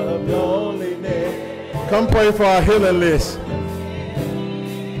share of loneliness. Come pray for our healing list.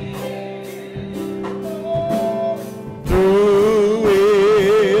 Through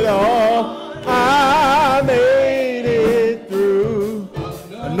it all, I made it through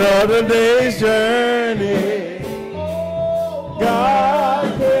another day's journey.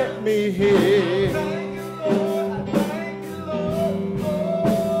 God kept me here.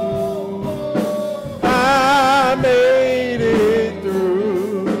 I made it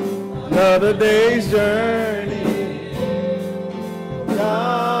through another day's journey.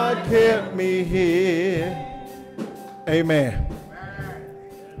 God kept me here. Amen.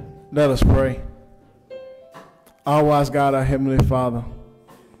 Let us pray. Our wise God, our Heavenly Father,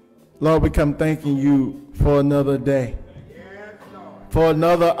 Lord, we come thanking you for another day, for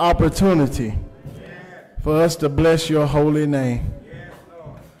another opportunity for us to bless your holy name.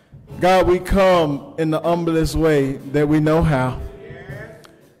 God, we come in the humblest way that we know how,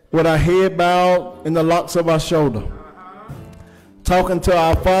 with our head bowed and the locks of our shoulder, talking to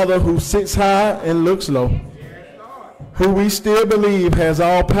our Father who sits high and looks low, who we still believe has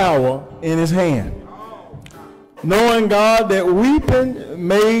all power in his hand. Knowing, God, that weeping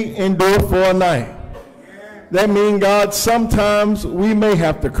may endure for a night. That means, God, sometimes we may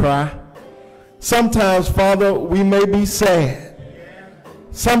have to cry. Sometimes, Father, we may be sad.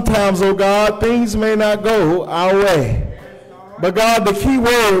 Sometimes, oh God, things may not go our way. But God, the key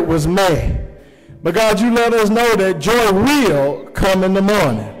word was may. But God, you let us know that joy will come in the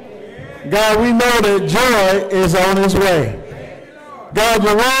morning. God, we know that joy is on its way. God,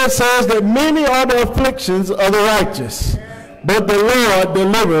 your word says that many are the afflictions of the righteous, but the Lord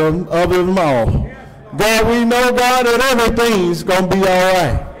delivered them of them all. God, we know, God, that everything's going to be all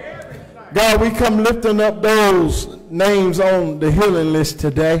right. God, we come lifting up those names on the healing list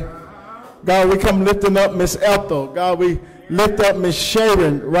today. God, we come lifting up Miss Ethel. God, we lift up Miss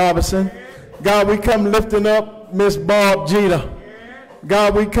Sharon Robinson. God, we come lifting up Miss Barb Jeter.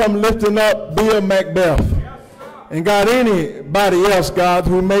 God, we come lifting up Bill Macbeth. And God, anybody else, God,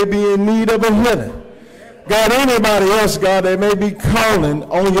 who may be in need of a healing. God, anybody else, God, that may be calling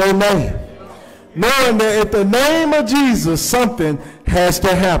on your name. Knowing that at the name of Jesus, something has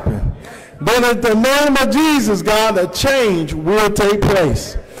to happen. Then at the name of Jesus, God, a change will take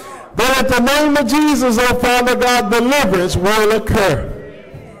place. Then at the name of Jesus, oh Father God, deliverance will occur.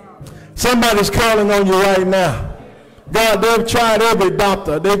 Somebody's calling on you right now. God, they've tried every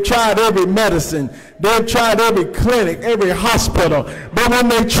doctor. They've tried every medicine. They've tried every clinic, every hospital. But when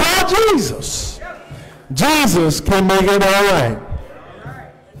they try Jesus, Jesus can make it all right.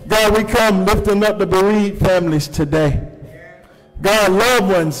 God, we come lifting up the bereaved families today. God,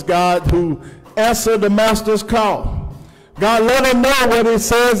 loved ones, God, who answer the Master's call. God, let them know what it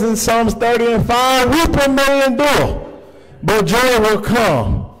says in Psalms 30:5. Weeping may endure, but joy will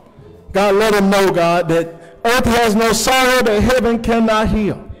come. God, let them know, God, that earth has no sorrow that heaven cannot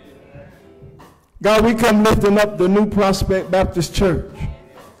heal. God, we come lifting up the New Prospect Baptist Church.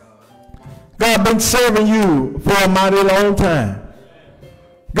 God, been serving you for a mighty long time.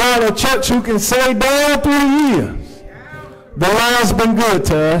 God, a church who can say down through the years, the Lord's been good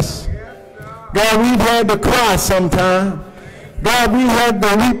to us. God, we've had to cry sometime. God, we had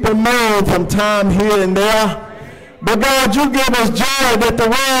to weep and moan from time here and there. But God, you give us joy that the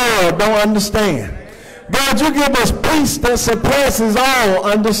world don't understand. God, you give us peace that surpasses all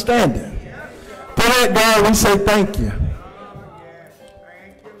understanding. For that, God, we say thank you.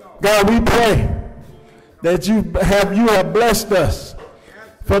 God, we pray that you have blessed us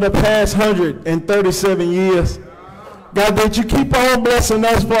for the past 137 years. God, that you keep on blessing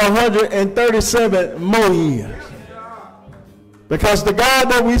us for 137 more years. Because the God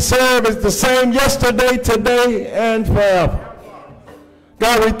that we serve is the same yesterday, today, and forever.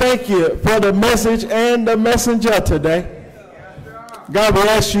 God, we thank you for the message and the messenger today. God, we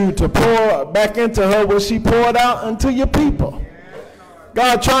ask you to pour back into her what she poured out into your people.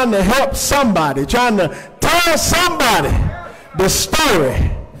 God, trying to help somebody, trying to tell somebody the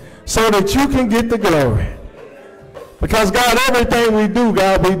story so that you can get the glory. Because, God, everything we do,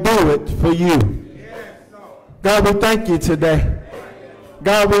 God, we do it for you. God, we thank you today.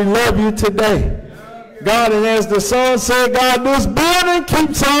 God, we love you today. God, and as the song said, God, this building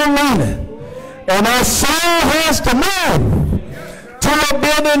keeps on leaning. And our soul has to move to a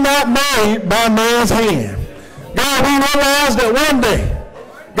building not made by man's hand. God, we realize that one day,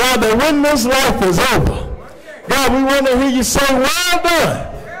 God, that when this life is over, God, we want to hear you say, well done,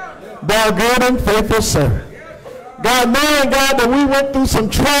 thou good and faithful servant. God, knowing, God, that we went through some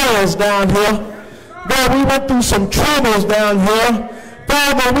trials down here. God, we went through some troubles down here.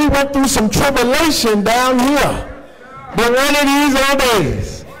 Father, we went through some tribulation down here. But one of these old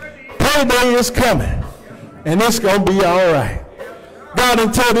days, payday is coming. And it's going to be all right. God,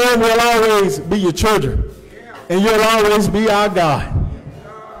 until then, we'll always be your children. And you'll always be our God.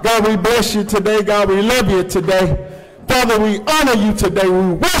 God, we bless you today. God, we love you today. Father, we honor you today.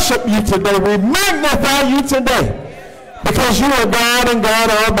 We worship you today. We magnify you today. Because you are God and God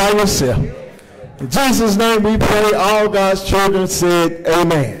all by yourself. In Jesus' name we pray. All God's children said,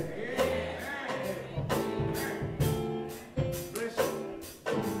 amen.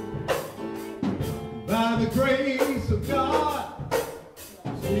 By the grace of God,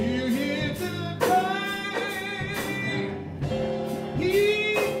 still here today.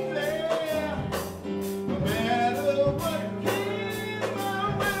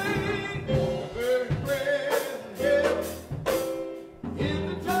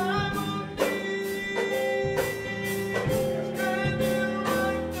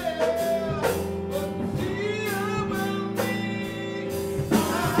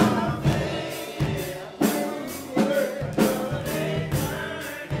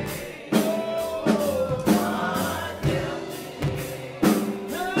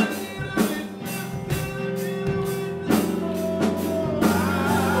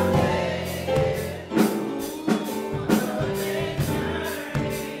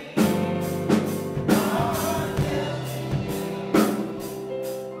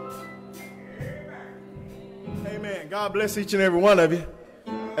 Amen. God bless each and every one of you.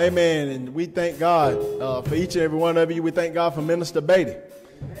 Amen. And we thank God for each and every one of you. We thank God for Minister Beaty.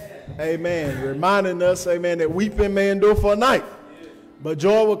 Amen. Reminding us, amen, that weeping may endure for a night, but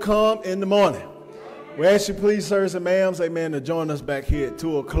joy will come in the morning. We ask you, please, sirs and ma'ams, amen, to join us back here at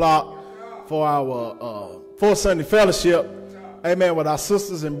 2 o'clock for our Fourth Sunday Fellowship. Amen. With our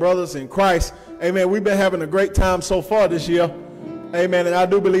sisters and brothers in Christ. Amen. We've been having a great time so far this year. Amen. And I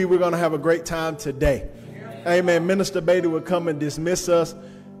do believe we're going to have a great time today. Amen. Minister Beaty will come and dismiss us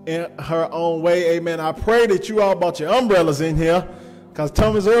in her own way. Amen. I pray that you all brought your umbrellas in here, because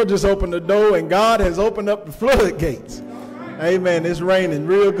Thomas Earl just opened the door and God has opened up the floodgates. Amen. It's raining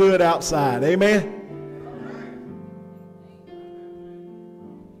real good outside. Amen.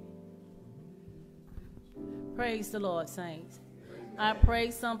 Praise the Lord, saints. I pray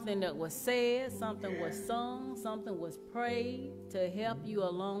something that was said, something was sung, something was prayed to help you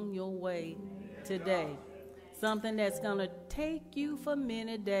along your way today. Something that's going to take you for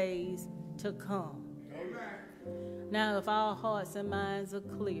many days to come. Now, if our hearts and minds are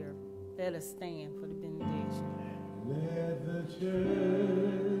clear, let us stand for the benediction. Let the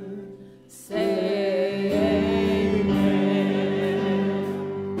church say amen.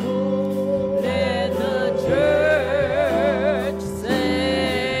 Let the church say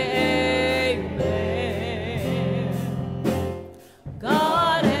amen.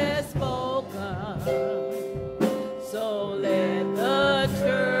 God has spoken, so let the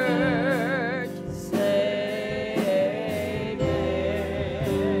church say amen.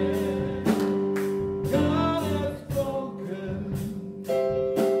 God has spoken.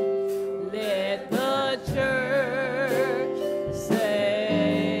 Let the church say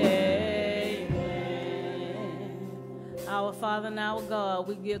amen. Our Father and our God,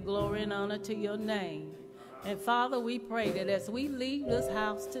 we give glory and honor to your name. And Father, we pray that as we leave this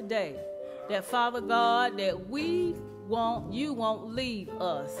house today, that Father God, that you won't leave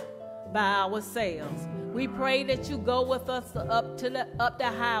us by ourselves. We pray that you go with us up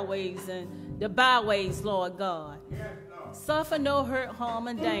the highways and the byways, Lord God. Suffer no hurt, harm,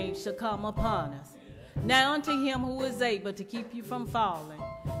 and danger to come upon us. Now unto him who is able to keep you from falling,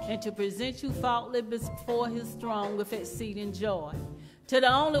 and to present you faultless before his throne with exceeding joy. To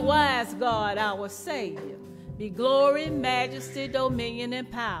the only wise God, our Savior, be glory, majesty, dominion,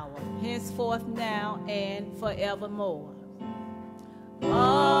 and power, henceforth, now, and forevermore.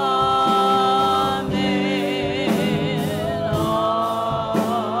 Amen.